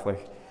 Claire Afflick,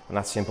 and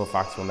that simple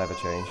fact will never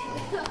change.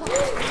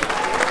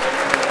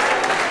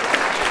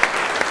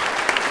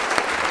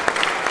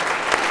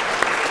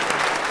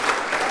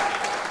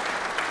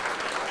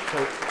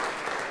 So,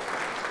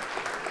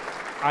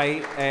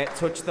 I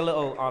touched a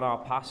little on our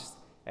past,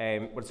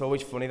 but it's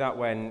always funny that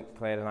when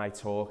Claire and I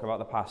talk about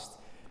the past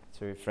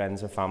to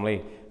friends and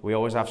family, we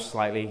always have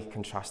slightly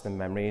contrasting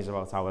memories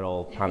about how it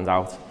all panned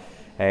out.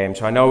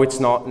 So I know it's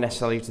not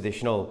necessarily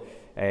traditional,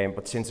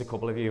 but since a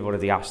couple of you have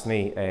already asked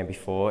me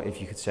before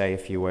if you could say a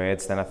few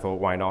words, then I thought,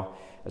 why not?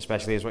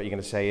 Especially as what you're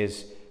going to say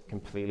is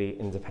completely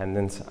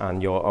independent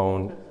and your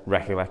own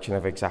recollection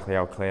of exactly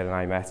how Claire and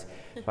I met.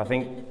 So I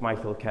think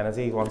Michael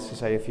Kennedy wants to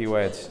say a few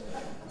words.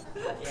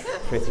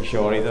 Pretty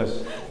sure he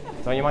does.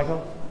 Don't you,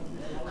 Michael?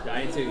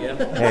 Trying to, yeah.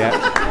 Yeah.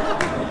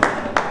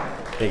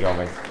 There you go,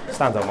 mate.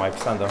 Stand up, Mike,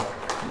 stand up.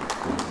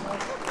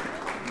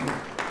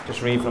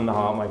 Just read from the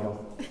heart, Michael.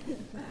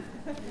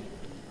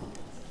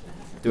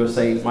 Do I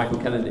say Michael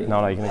Kennedy?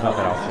 No, you can cut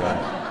that off.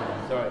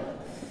 Sorry.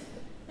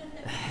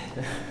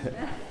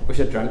 Wish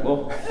I drank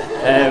more.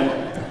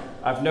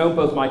 I've known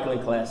both Michael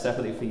and Claire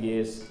separately for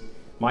years.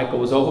 Michael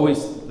was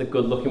always the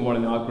good-looking one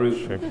in our group.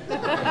 Sure.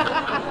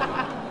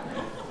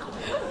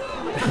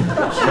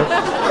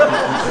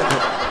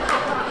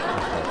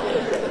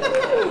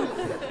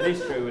 It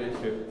is true, it is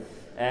true.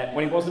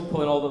 When he wasn't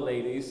pulling all the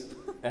ladies,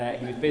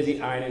 he was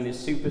busy ironing his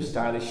super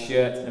stylish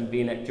shirt and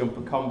V-neck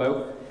jumper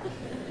combo.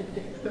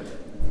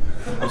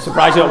 I'm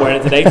surprised you're not wearing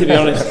it today, to be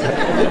honest.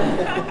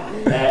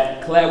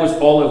 Claire was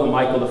all over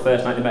Michael the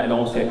first night they met in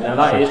Ormskirk. Now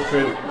that is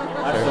true.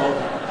 I saw it.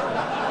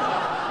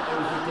 It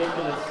was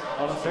ridiculous,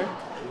 honestly. It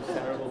was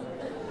terrible.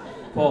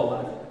 Poor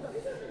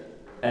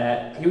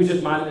lad. He was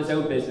just minding his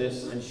own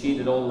business and she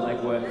did all the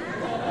legwork.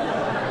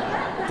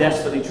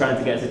 Desperately trying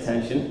to get his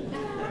attention.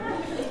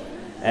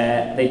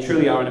 They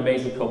truly are an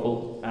amazing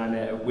couple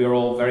and we are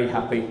all very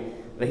happy.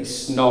 They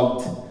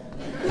snogged.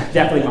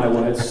 Definitely my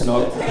word,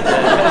 snogged.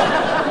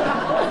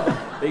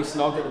 They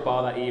snogged at the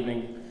bar that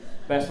evening.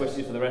 Best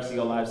wishes for the rest of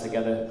your lives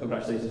together.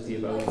 Congratulations to you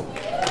both.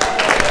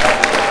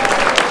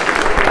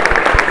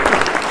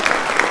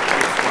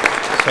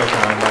 So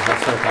kind, Michael,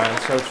 so kind,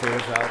 so true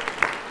as well.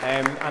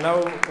 I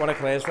know one of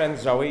Claire's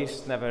friends,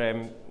 Zoe's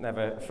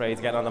never afraid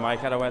to get on the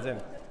mic at a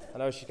wedding. I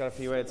know she's got a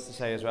few words to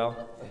say as well.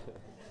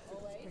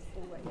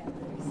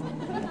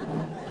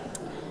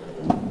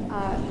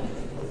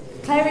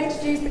 Claire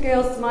introduced the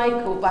girls to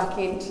Michael back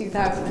in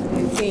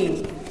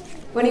 2013,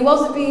 when he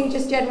wasn't being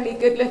just generally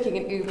good looking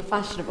and uber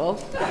fashionable.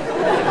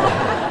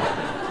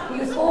 He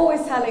was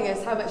always telling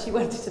us how much he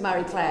wanted to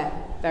marry Claire.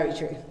 Very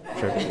true.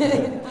 True.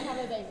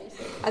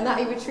 And that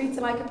he would treat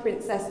her like a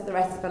princess for the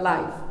rest of her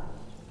life.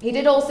 He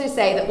did also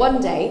say that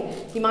one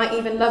day he might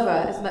even love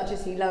her as much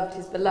as he loved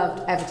his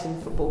beloved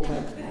Everton Football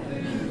Club.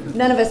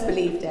 None of us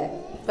believed it,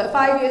 but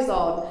 5 years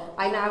on,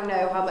 I now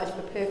know how much of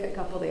a perfect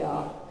couple they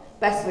are.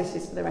 Best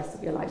wishes for the rest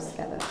of your lives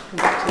together.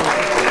 Congratulations.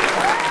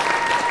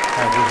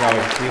 Thank you, Zoe.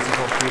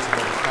 Beautiful,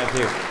 beautiful. Thank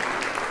you.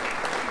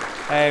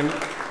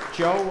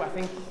 Joe, I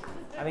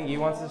think you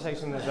wanted to say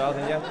something as well,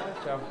 didn't you?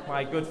 Joe,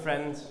 my good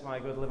friend, my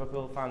good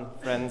Liverpool fan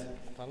friend.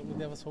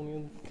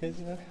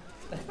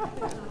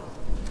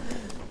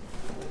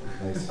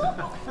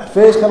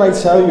 First, can I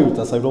tell you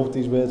that I wrote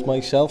these words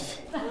myself?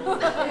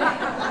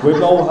 With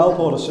no help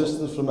or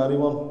assistance from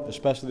anyone,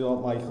 especially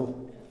not Michael.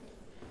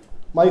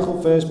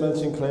 Michael first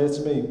mentioned Claire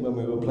to me when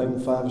we were playing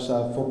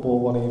five-a-side football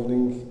one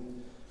evening.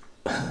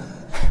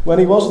 When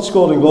he wasn't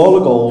scoring all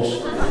the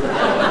goals,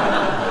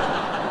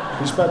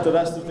 He spent the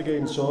rest of the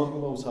game talking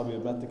about how he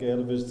had met the girl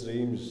of his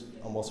dreams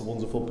and what a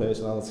wonderful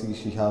personality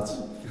she had.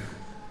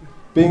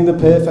 Being the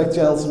perfect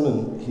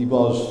gentleman he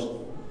was,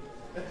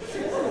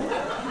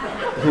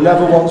 he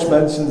never once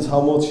mentioned how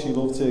much he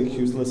loved her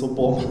cute little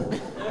bum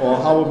or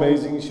how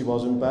amazing she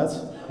was in bed.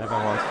 Never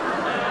once.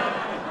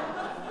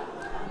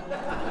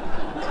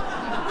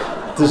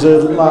 There's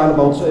a line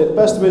about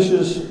best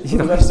wishes for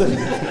the rest of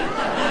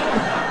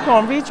Come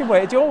on, read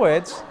your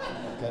words.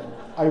 Okay.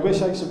 I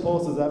wish I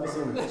supported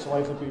Everton so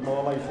I could be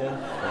more like him.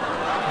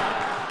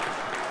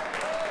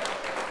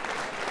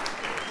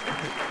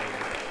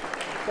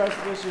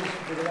 Best wishes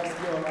for the rest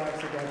of your lives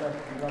together.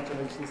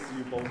 Congratulations to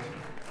you both.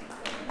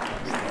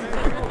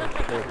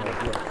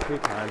 Too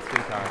kind.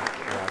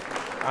 Yeah.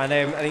 And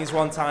I think it's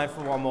one time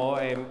for one more.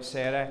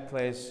 Sarah,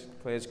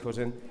 Claire's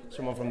cousin,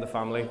 someone from the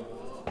family.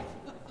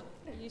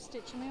 Are you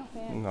stitching me up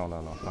here? No,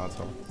 not at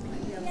all.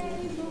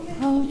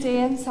 Oh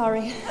dear, I'm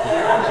sorry.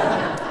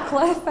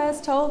 Claire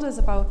first told us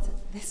about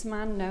this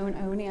man known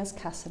only as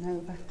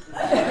Casanova.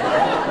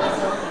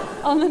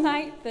 On the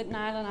night that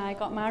Niall and I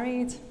got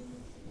married.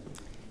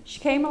 She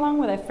came along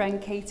with her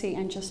friend Katie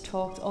and just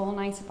talked all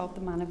night about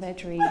the man of her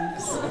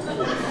dreams.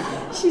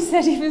 She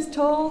said he was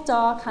tall,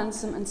 dark,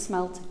 handsome and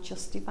smelt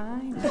just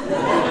divine.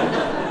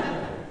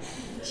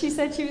 She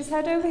said she was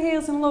head over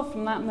heels in love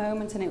from that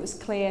moment, and it was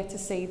clear to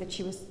see that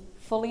she was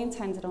fully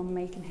intended on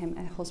making him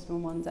her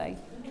husband one day.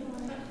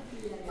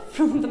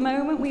 From the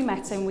moment we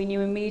met him, we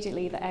knew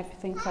immediately that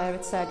everything Claire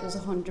had said was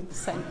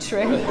 100%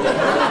 true.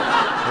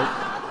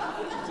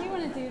 Do you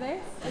want to do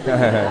this?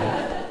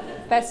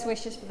 Best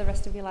wishes for the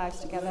rest of your lives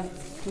together.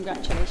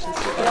 Congratulations.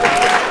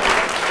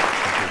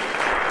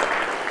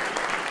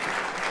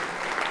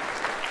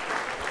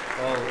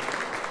 Well,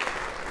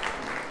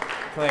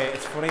 Claire,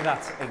 it's funny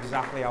that's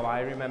exactly how I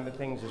remember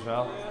things as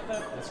well.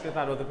 It's good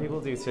that other people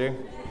do too.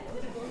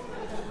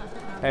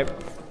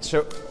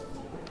 So,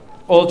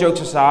 all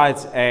jokes aside,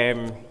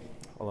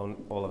 although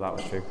all of that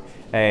was true,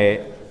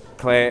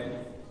 Claire,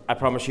 I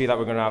promise you that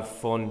we're going to have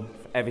fun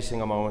every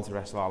single moment the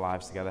rest of our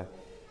lives together.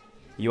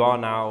 You are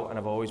now, and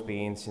have always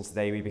been, since the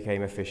day we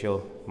became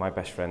official, my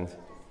best friend.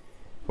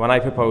 When I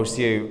proposed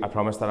to you, I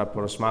promised that I'd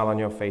put a smile on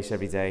your face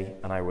every day,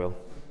 and I will.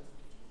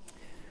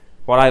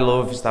 What I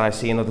love is that I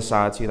see another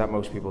side to you that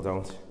most people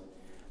don't.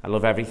 I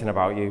love everything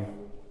about you.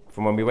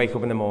 From when we wake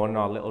up in the morning,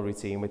 our little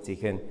routine with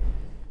Deacon,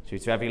 through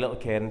to every little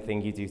caring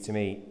thing you do to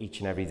me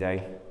each and every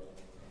day.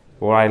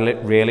 But what I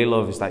really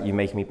love is that you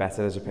make me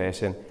better as a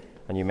person,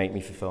 and you make me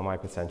fulfill my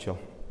potential.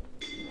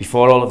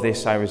 Before all of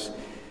this, I was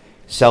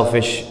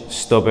selfish,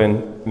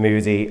 stubborn,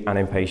 moody and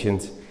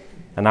impatient.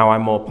 And now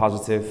I'm more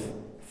positive,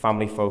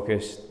 family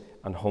focused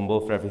and humble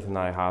for everything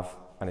that I have,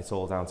 and it's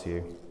all down to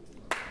you.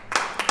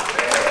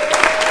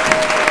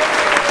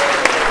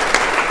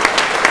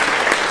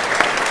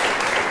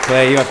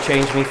 Claire, you have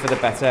changed me for the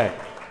better,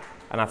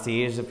 and after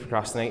years of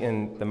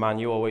procrastinating, the man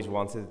you always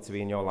wanted to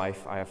be in your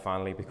life, I have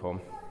finally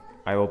become.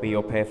 I will be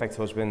your perfect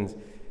husband,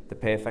 the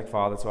perfect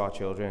father to our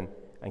children,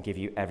 and give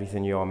you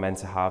everything you are meant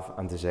to have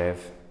and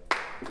deserve.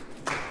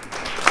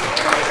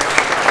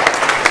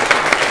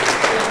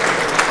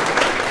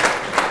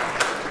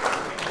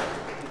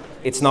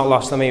 It's not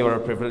lost on me what a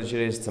privilege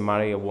it is to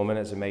marry a woman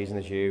as amazing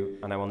as you,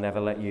 and I will never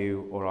let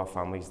you or our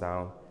families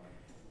down.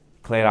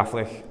 Claire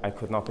Afflick, I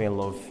could not be in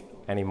love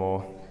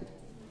anymore.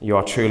 You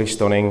are truly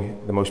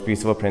stunning, the most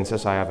beautiful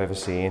princess I have ever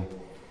seen.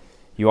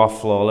 You are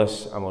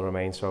flawless and will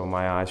remain so in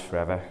my eyes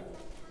forever.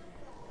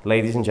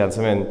 Ladies and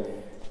gentlemen,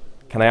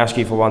 can I ask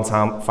you for one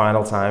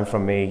final time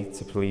from me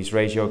to please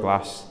raise your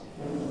glass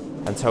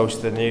and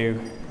toast the new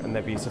and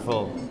the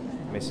beautiful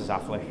Mrs.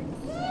 Afflick.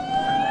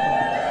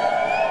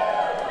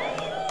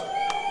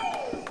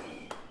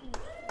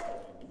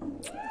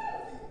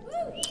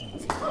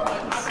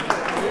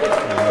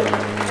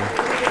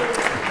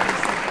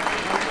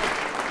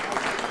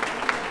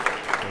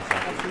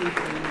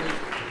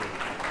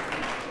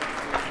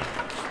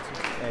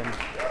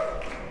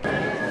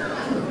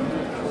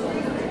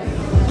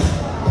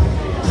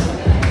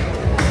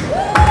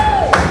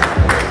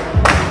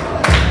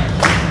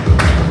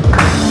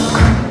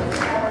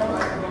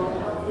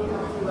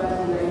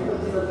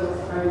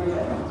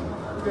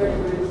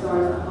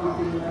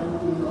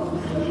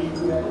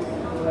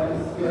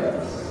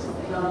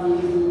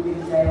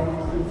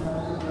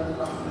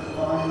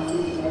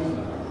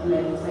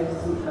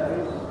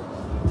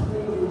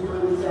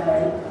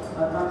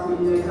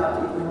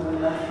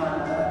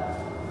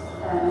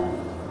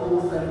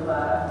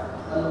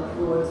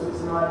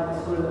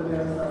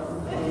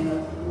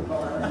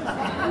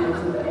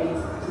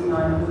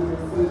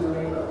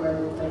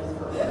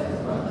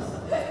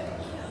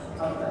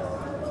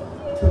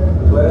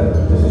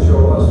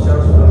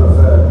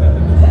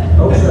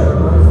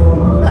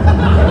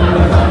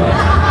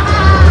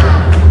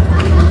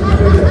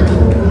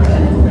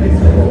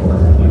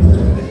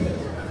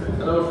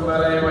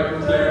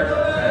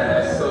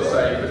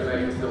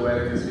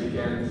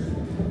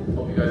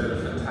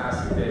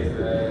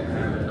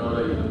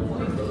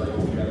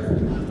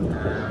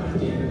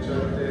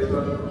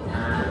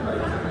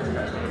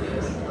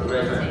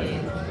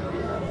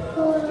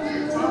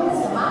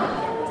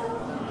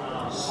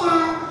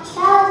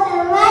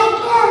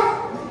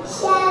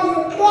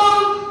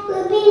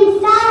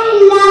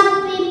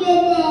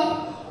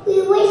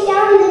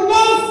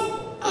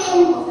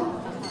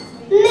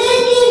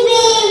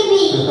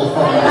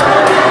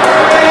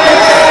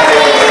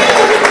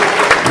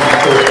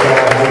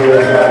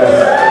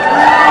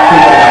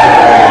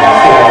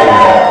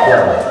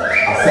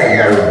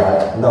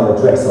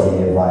 on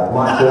the invite.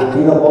 Michael, do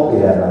you not want me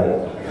there,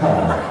 mate? Come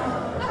on.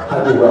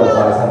 Hope you're well,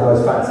 guys. Have the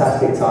most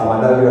fantastic time. I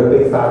know you're a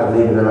big fan of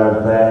Leaving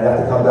Alone Claire. You have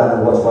to come down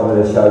and watch one of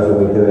the shows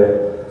when we do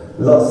it.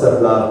 Lots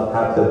of love.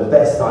 Have the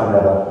best time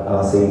ever. And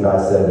I'll see you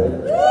guys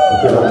soon.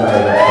 Good luck,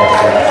 mate.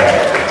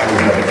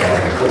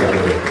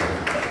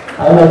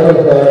 I'm Michael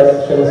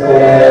Claire.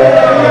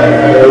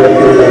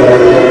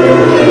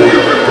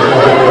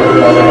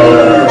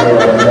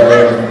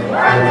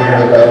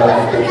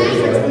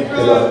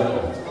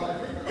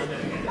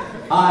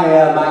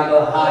 Hi,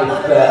 Michael. Hi,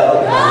 Claire.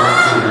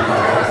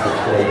 Fantastic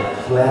day.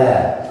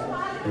 Claire,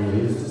 you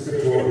used to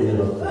support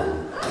Liverpool.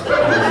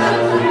 And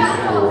now you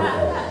support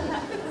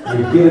her.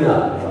 You've given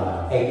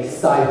up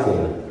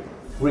exciting,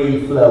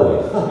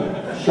 free-flowing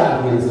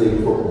Champions League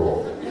football.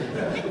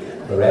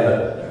 Forever.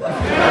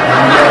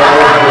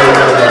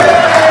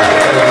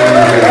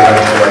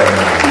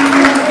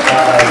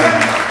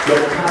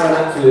 Look, Karen,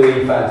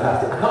 absolutely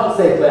fantastic. I can't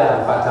say Claire had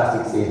a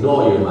fantastic season, nor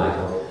you,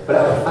 Michael, but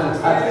have a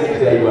fantastic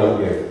day, won't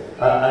you?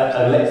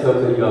 And let's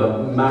hope that your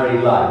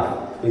married life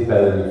is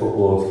better than your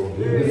football.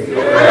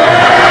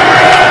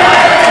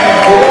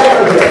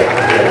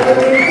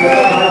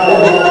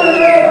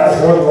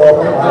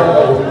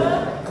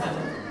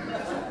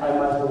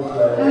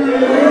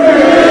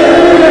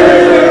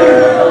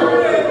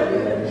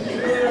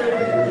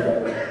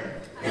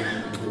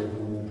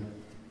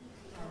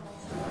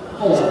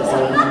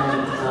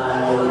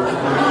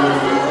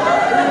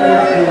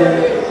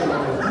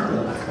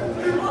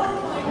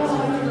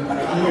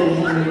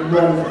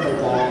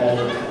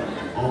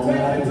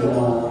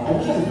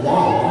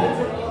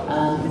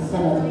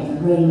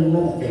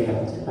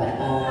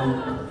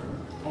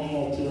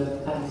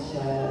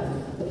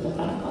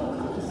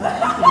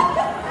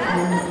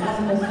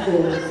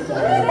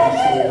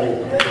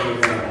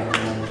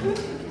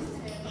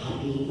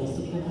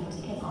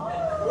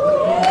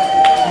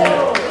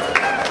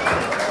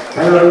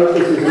 Hello,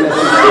 this is a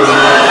message from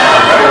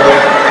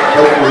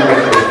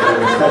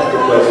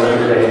fantastic way to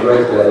make a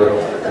great day,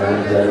 and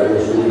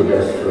wish you all the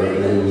best for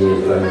many years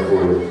going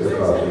forward. Look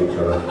after each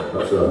other.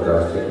 Lots of love,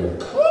 guys. Take care.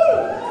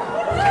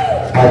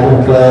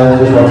 Michael, Claire,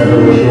 just wanted to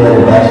wish you all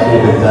the best for a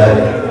good day.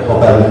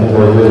 Hope everything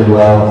goes really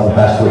well, and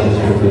best wishes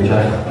for the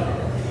future.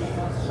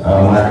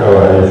 Michael,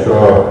 are you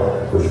sure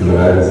this is the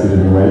right decision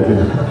you're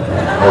making?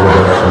 All the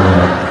best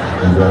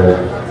and enjoy it.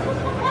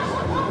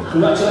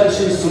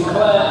 Congratulations to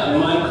Claire and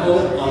Michael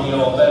on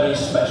your very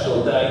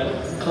special day.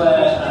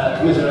 Claire,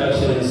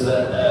 commiserations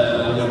that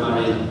you're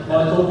married.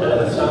 Michael,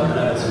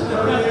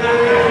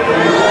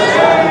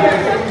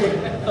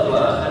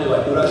 anyway,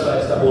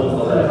 congratulations, have a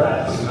wonderful day.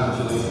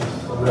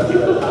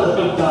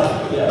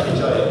 Yeah,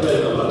 enjoy it.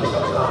 Really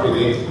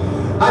good.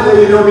 Hi there,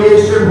 you know me,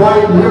 it's Jim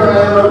White, and here I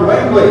am at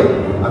Wembley.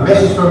 A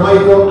message for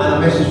Michael and a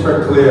message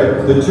for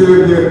Claire. The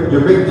two of you,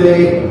 your big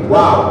day.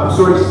 Wow, I'm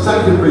so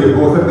excited for you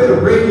both. A bit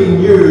of breaking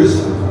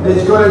news.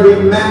 It's going to be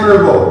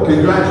memorable.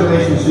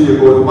 Congratulations to you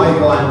both,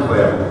 Michael and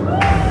Claire.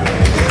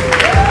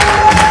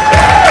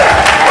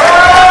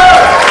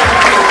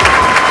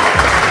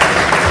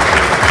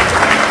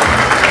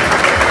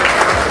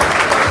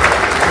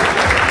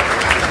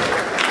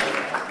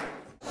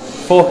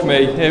 Fuck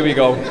me, here we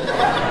go.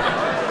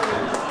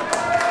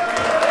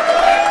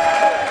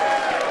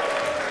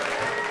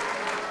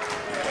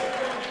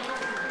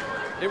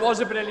 It was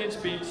a brilliant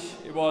speech,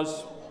 it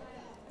was.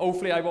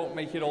 Hopefully I won't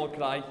make you all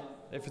cry.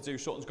 If I do,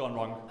 something's gone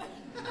wrong.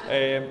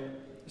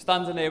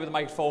 Standing there with a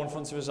microphone in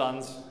front of his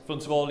hands, in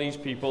front of all these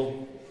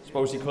people,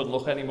 suppose he couldn't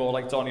look any more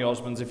like Donny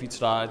Osmond if he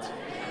tried.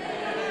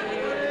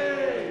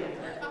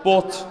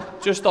 But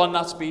just on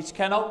that speech,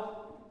 Keno,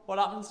 what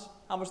happens?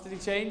 How much did he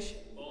change?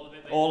 All of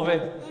it. All of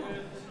it.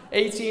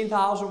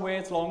 18,000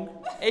 words long.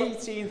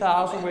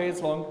 18,000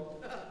 words long.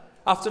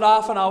 After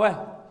half an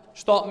hour,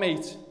 stop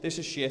mate, this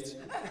is shit.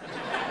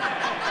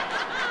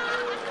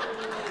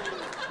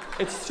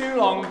 It's too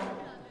long.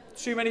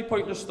 Too many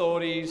pointless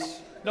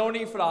stories, no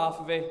need for half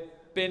of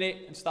it, bin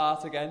it and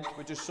start again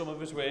with just some of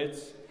his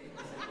words.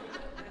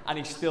 And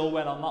he still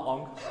went on that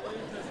long.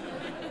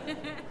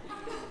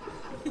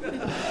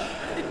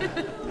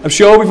 I'm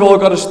sure we've all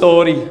got a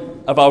story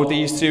about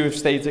these two who've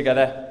stayed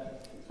together.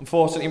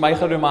 Unfortunately,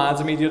 Michael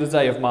reminded me the other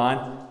day of mine.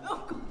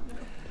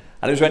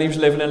 And it was when he was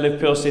living in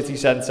Liverpool city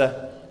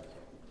centre.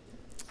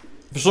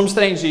 For some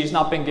strange reason,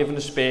 I've been given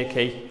a spare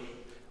key,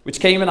 which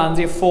came in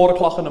handy at 4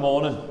 o'clock in the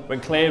morning when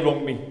Claire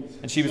rung me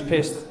and she was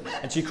pissed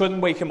and she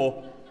couldn't wake him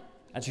up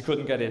and she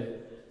couldn't get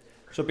in.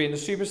 So being the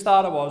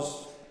superstar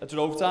I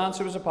drove down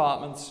to his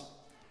apartment.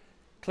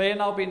 Claire,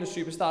 now being the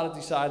superstar, had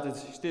decided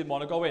she didn't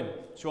want to go in.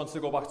 She wanted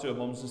to go back to her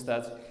mum's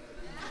instead.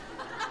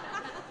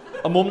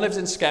 Her mum lived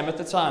in Skem at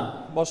the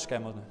time. It was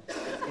Skem, wasn't it?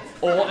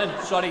 Orton,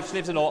 sorry, she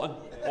lived in Orton.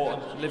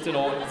 Lived in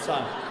Orton at the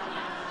time.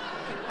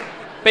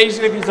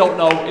 Basically, if you don't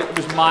know, it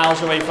was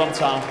miles away from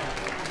town.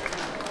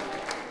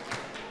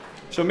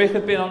 So Mick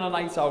had been on a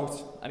night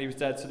out and he was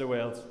dead to the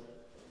world.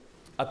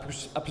 I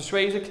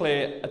persuaded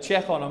Claire, I'd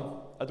check on him,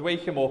 I'd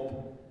wake him up,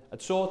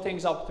 I'd sort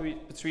things out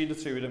between the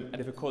two of them, and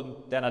if I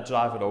couldn't, then I'd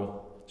drive her home.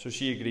 So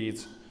she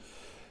agreed.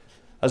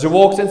 As I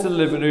walked into the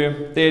living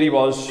room, there he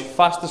was,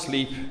 fast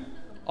asleep,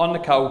 on the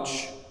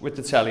couch with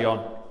the telly on.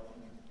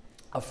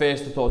 At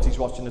first I thought he's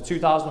watching the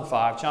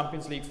 2005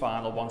 Champions League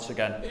final once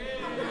again.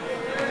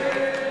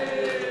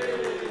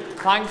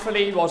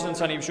 Thankfully he wasn't,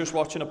 and he was just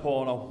watching a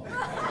porno.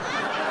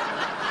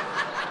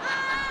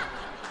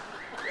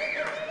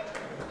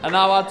 And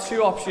now I had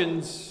two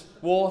options,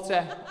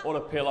 water or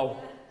a pillow.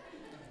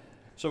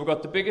 So we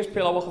got the biggest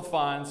pillow I could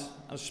find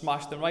and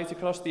smashed him right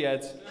across the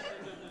head.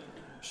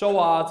 So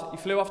hard, he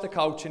flew off the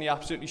couch and he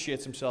absolutely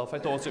shit himself. I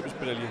thought it was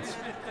brilliant.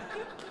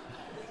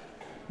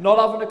 Not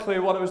having a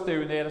clue what I was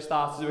doing there, I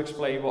started to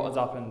explain what had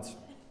happened.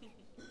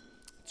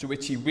 To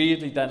which he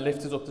weirdly then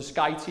lifted up the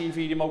Sky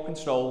TV remote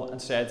control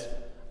and said,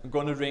 "I'm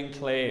going to ring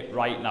Claire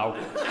right now."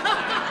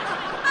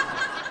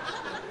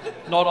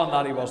 Not on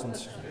that he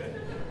wasn't.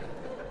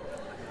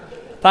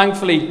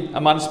 Thankfully, I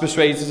managed to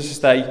persuade her to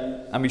stay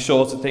and we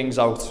sorted things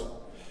out.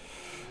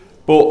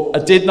 But I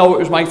did know it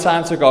was my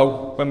time to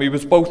go when we were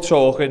both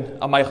talking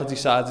and Michael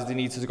decided he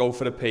needed to go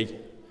for a pee.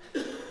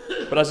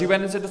 But as he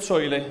went into the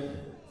toilet,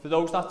 for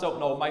those that don't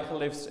know, Michael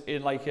lives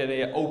in like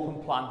an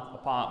open plan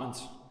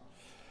apartment.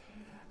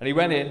 And he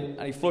went in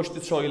and he flushed the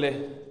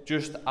toilet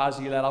just as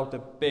he let out the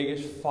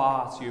biggest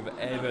fart you've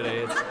ever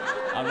heard.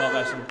 I'm not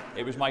messing.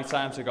 It was my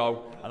time to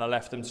go and I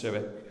left him to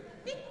it.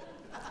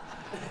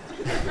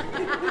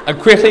 I'm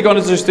quickly going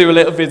to just do a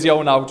little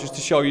video now just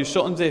to show you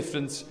something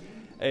different.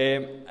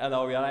 I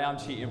know, yeah, I am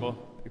cheating, but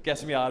it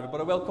gets me out of it.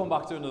 But I will come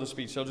back to another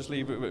speech, so just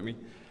leave it with me.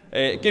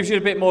 It gives you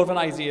a bit more of an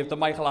idea of the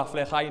Michael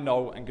Afflick I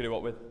know and grew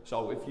up with.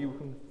 So if you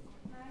can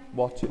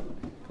watch it.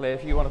 Claire,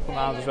 if you want to come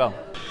out as well.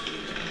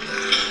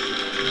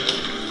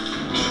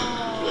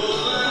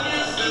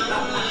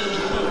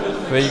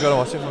 Where are you going to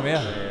watch it from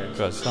here?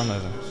 Good, stand there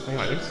then. Hang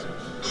on, please.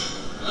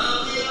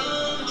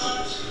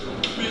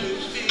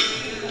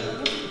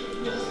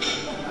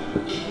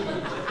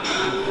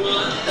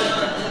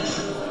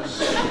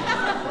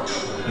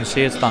 You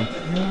see it's done.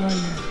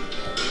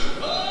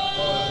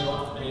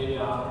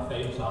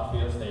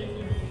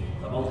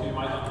 Most of you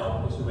might not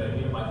know this is where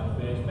me and Michael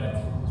first met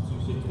as two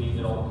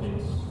 16-year-old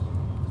kids,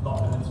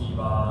 stopping in tea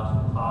bars,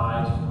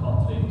 pies,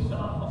 hot drinks and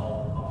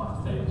alcohol on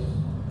match days.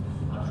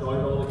 I'm sure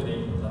you're all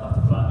agreeing that that's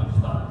a brand new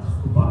stand,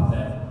 but back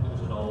then it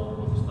was an old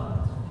wooden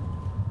stand.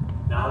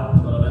 Now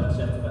we've got 11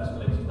 sets of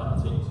escalators that will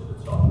take you to the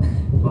top.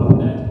 Back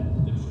then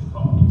there was just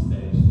concrete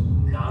stairs.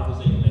 Now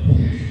there's 8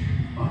 lifts.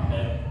 Back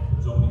then there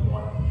was only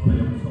one, but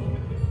I always told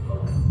the kids to go.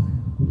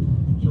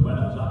 So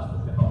when I was asked to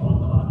pick up one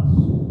of the lads,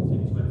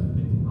 take 20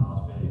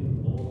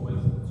 all the way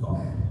to the top,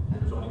 there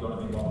was only going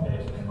to be one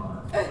person in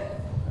mind.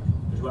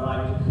 Because when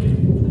I was a kid,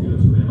 we were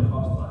to wear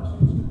Lacoste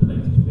tracksuits with the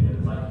latest pair of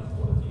Nike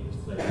or Adidas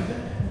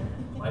trainers.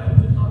 Michael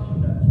did not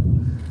need them.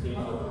 He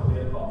had a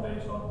pair of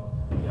Converse on,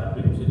 he had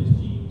rips in his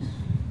jeans,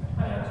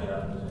 and he had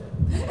gel in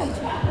his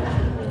hair.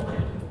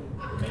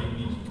 The main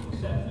reason he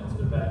sent him to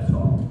the very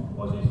top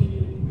was his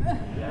hearing.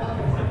 Yeah,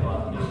 Michael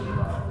had an ear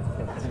around.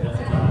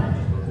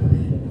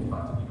 In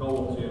fact, if you go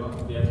up to him at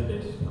the end of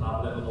this and have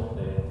a little look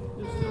there,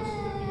 there's still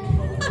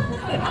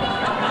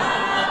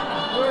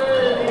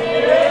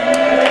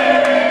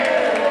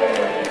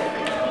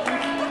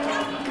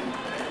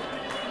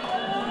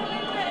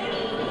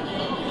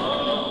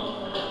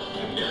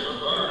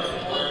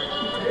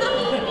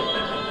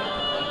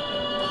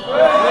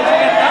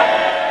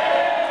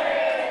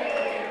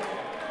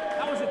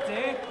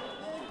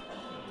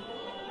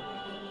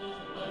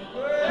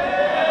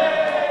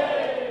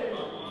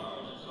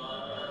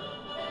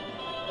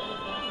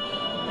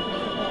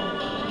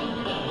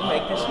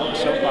Make this look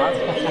so bad.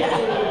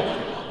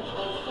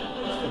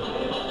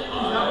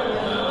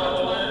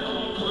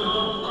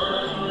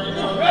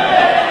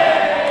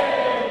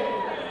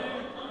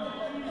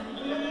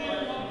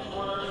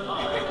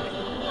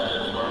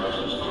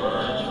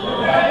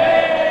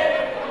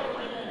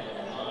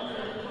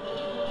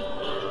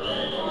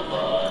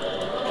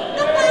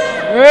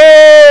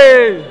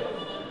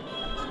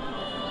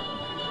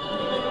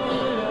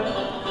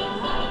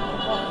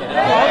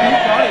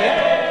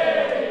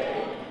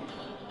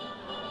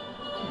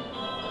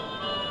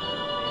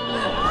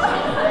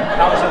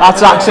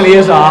 That's actually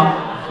his arm.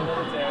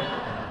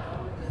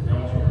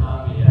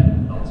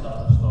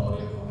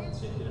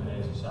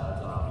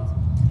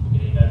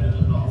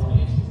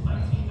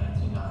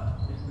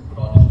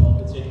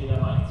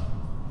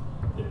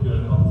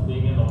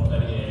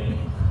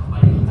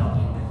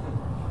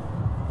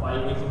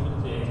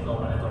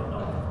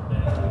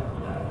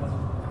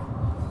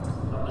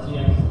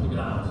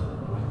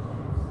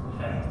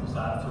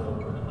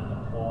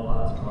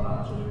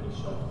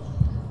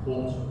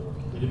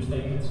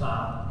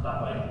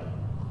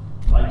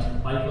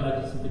 Michael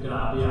exited the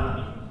ground behind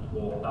me and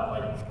walked that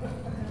way.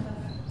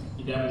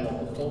 He then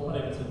walked the full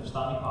perimeter of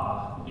Stanley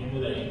Park in the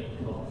rain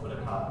looking for a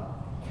cab.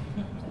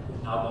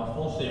 Now gone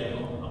full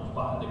circle and was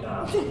back at the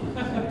ground.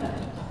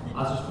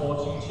 As his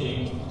fortune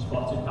changed, he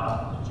spotted a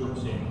cab and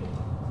jumps in.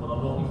 But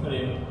unlucky for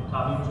him, the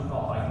cabby was a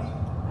cop-out.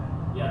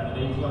 He had the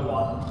radio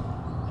on,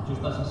 and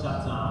just as he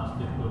sat down,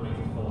 Liverpool made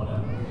it for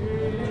him.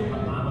 It took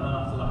like 9 minutes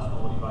after that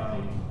story by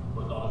me,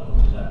 but not as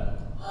much as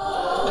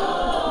ever.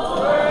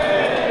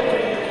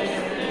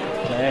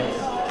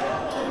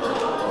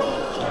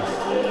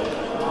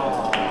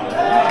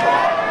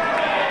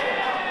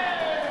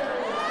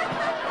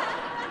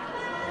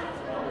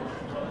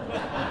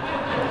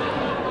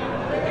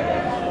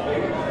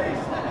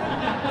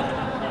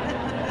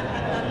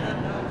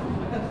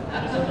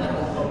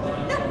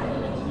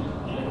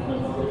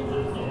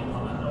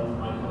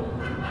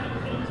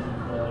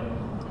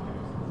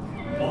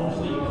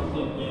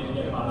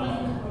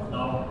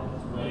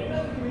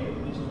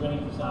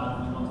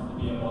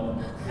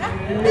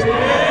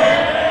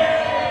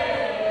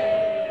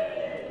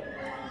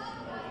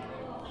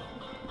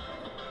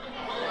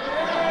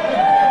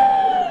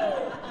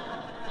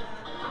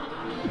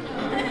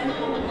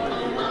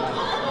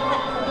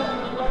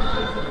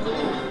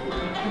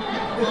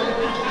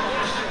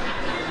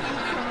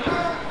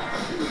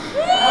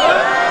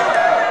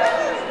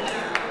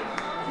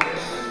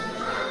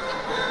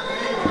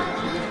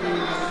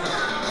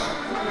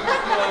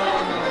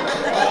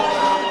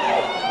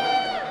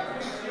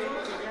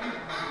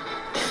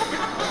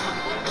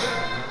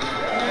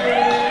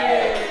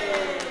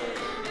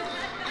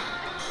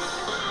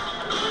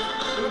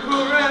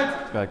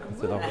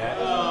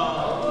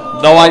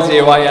 No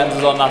idea why he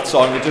ended on that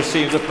song, it just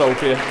seems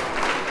appropriate.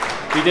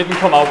 He didn't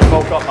come out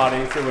without got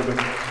married to women.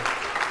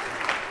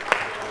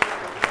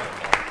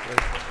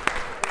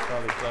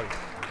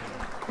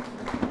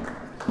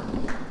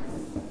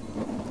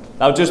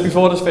 Now just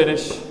before this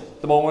finish,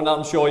 the moment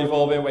I'm sure you've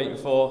all been waiting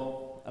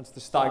for, and it's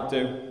the stag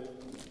do.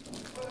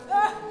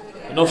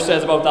 Enough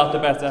said about that, the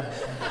better.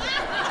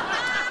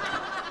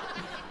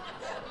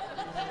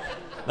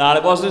 Nah,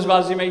 it wasn't as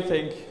bad as you may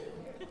think.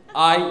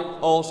 I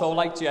also,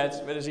 like Jed,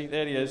 where is he?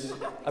 There he is.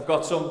 I've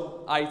got some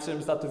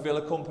items that the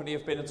Villa company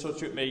have been in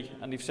touch with me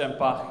and they've sent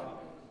back.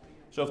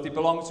 So if they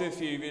belong to a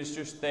few of you,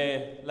 just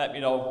there, let me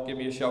know, give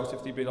me a shout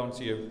if they belong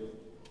to you.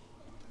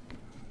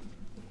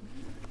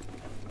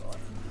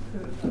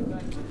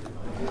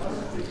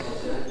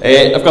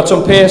 I've got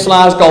some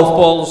personalised golf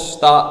balls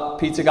that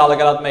Peter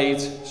Gallagher had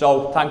made,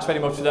 so thanks very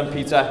much for them,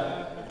 Peter.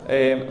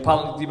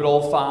 Apparently they were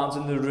all found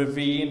in the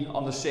ravine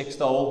on the 6th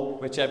hole,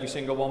 which every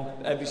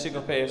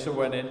single person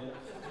went in.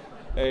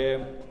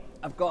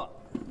 I've got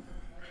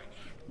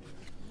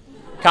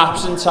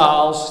caps and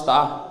towels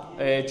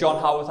that John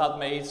Howard had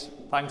made.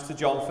 Thanks to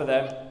John for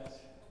them.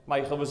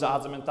 Michael was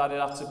adamant that it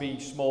had to be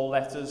small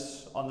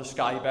letters on the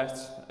Sky Bet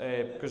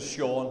because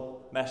Sean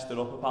messed it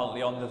up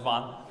apparently on the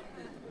van.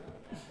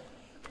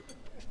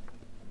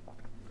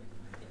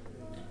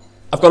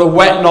 I've got a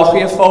wet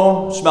Nokia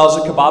phone, smells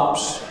of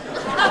kebabs.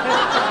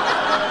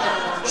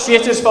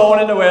 Shittest phone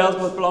in the world,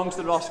 but belongs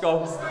to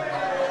Roscoe.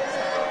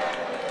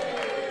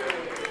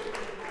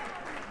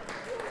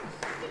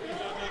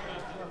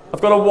 I've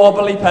got a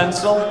wobbly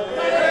pencil.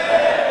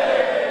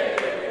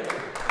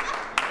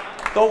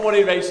 Don't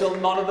worry, Rachel,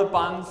 none of the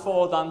band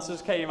 4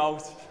 dancers came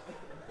out.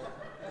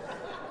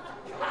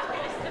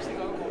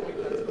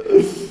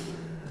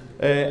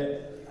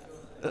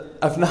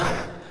 I've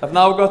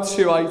now got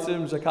 2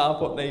 items I can't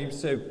put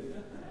names to.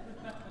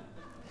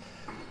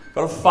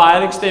 Got a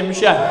fire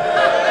extinguisher.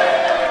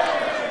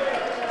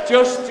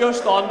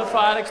 Just on the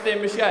fire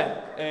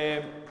extinguisher,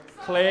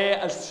 Claire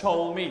has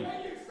told me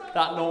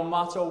that no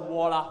matter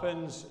what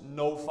happens,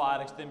 no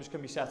fire extinguisher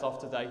can be set off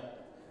today.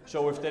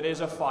 So if there is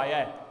a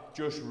fire,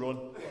 just run.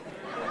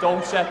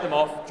 Don't set them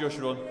off, just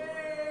run.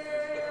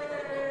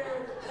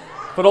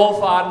 For all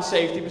fire and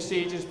safety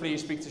procedures,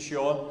 please speak to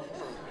Sean.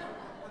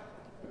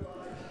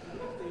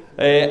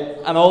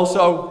 And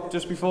also,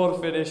 just before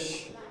I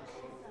finish,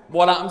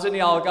 what happens in the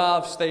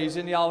Algarve stays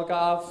in the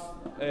Algarve.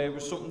 It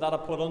was something that I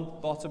put on the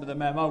bottom of the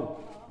memo.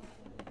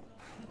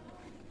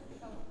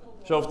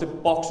 So if the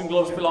boxing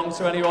gloves belong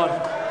to anyone,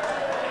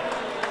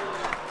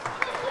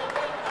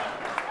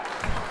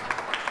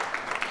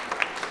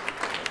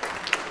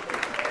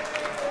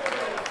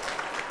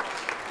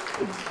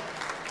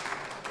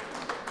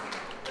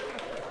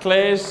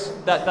 Claire's,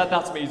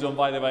 that's me done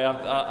by the way,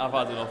 I've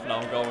had enough now,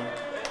 I'm going.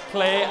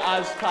 Claire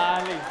has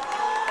kindly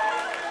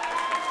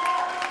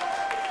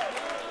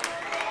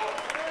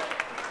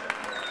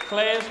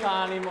Claire's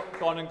kindly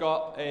gone and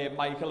got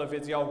Michael a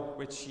video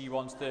which she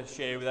wants to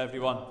share with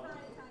everyone.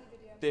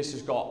 This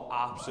has got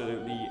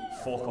absolutely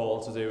fuck all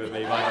to do with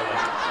me, by the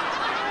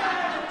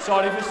way.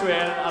 Sorry for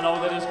swearing, I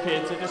know that as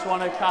kids, I just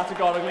want to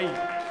categorically,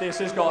 this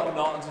has got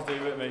nothing to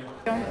do with me.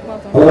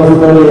 Hello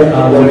everybody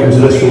and welcome to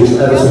this week's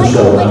Everton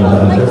show.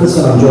 And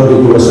listen, I'm joined at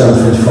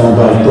USM French farm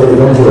by David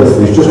Unsworth,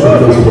 who's just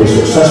completed a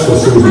successful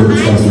season with the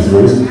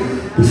 23s.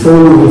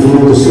 Before we review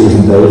the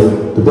season,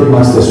 Dave, the big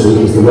match this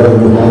week is the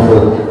wedding with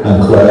Michael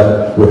and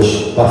Claire,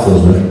 which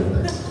baffles me.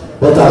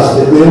 Well, Daz,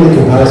 the only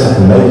comparison I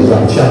can make is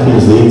that the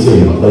Champions League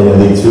team playing a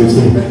League 2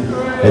 team.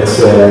 It's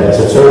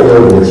a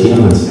total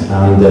overachievement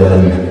and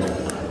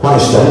quite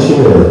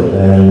astonishing,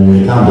 really.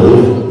 You can't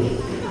believe it.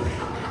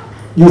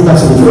 You've met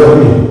him before,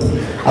 haven't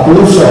you? I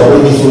believe so. I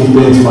believe he's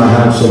been to my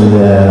house and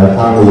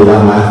apparently you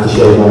ran my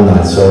aftershave on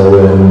that, so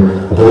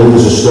I believe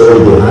there's a story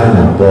behind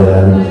that, but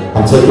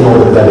I'm taking all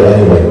the credit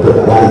anyway. But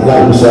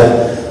like you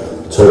said,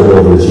 total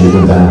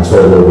overachievement, Dan,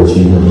 total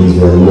overachievement.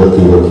 He's a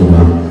lucky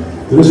man.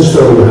 The is a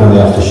story behind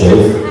the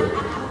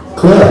aftershave.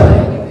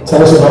 Claire,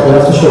 tell us about the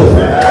aftershave.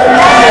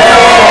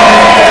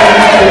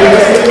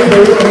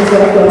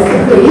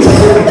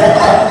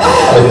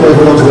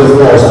 Everyone's with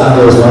Ross and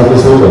there's Michael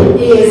Silver.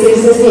 He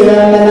is his hero,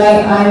 and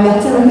then I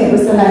met him, I think it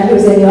was the night he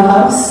was in your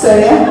house, so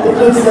yeah, the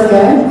kid's still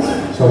going.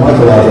 So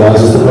Michael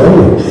idolises the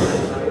brony.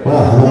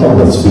 Well, I'm not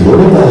going to be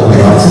worried about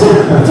that.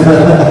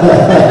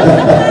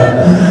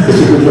 It's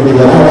a good for me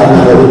now,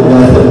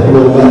 and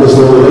we'll remember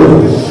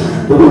slowly.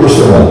 But we wish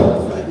them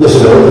well.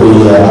 Listen, I hope we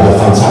have a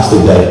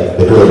fantastic day,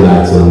 a great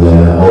night,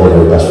 and all the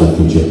very best for the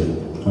future.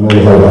 And all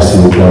the very best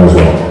to you, Claire, as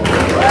well.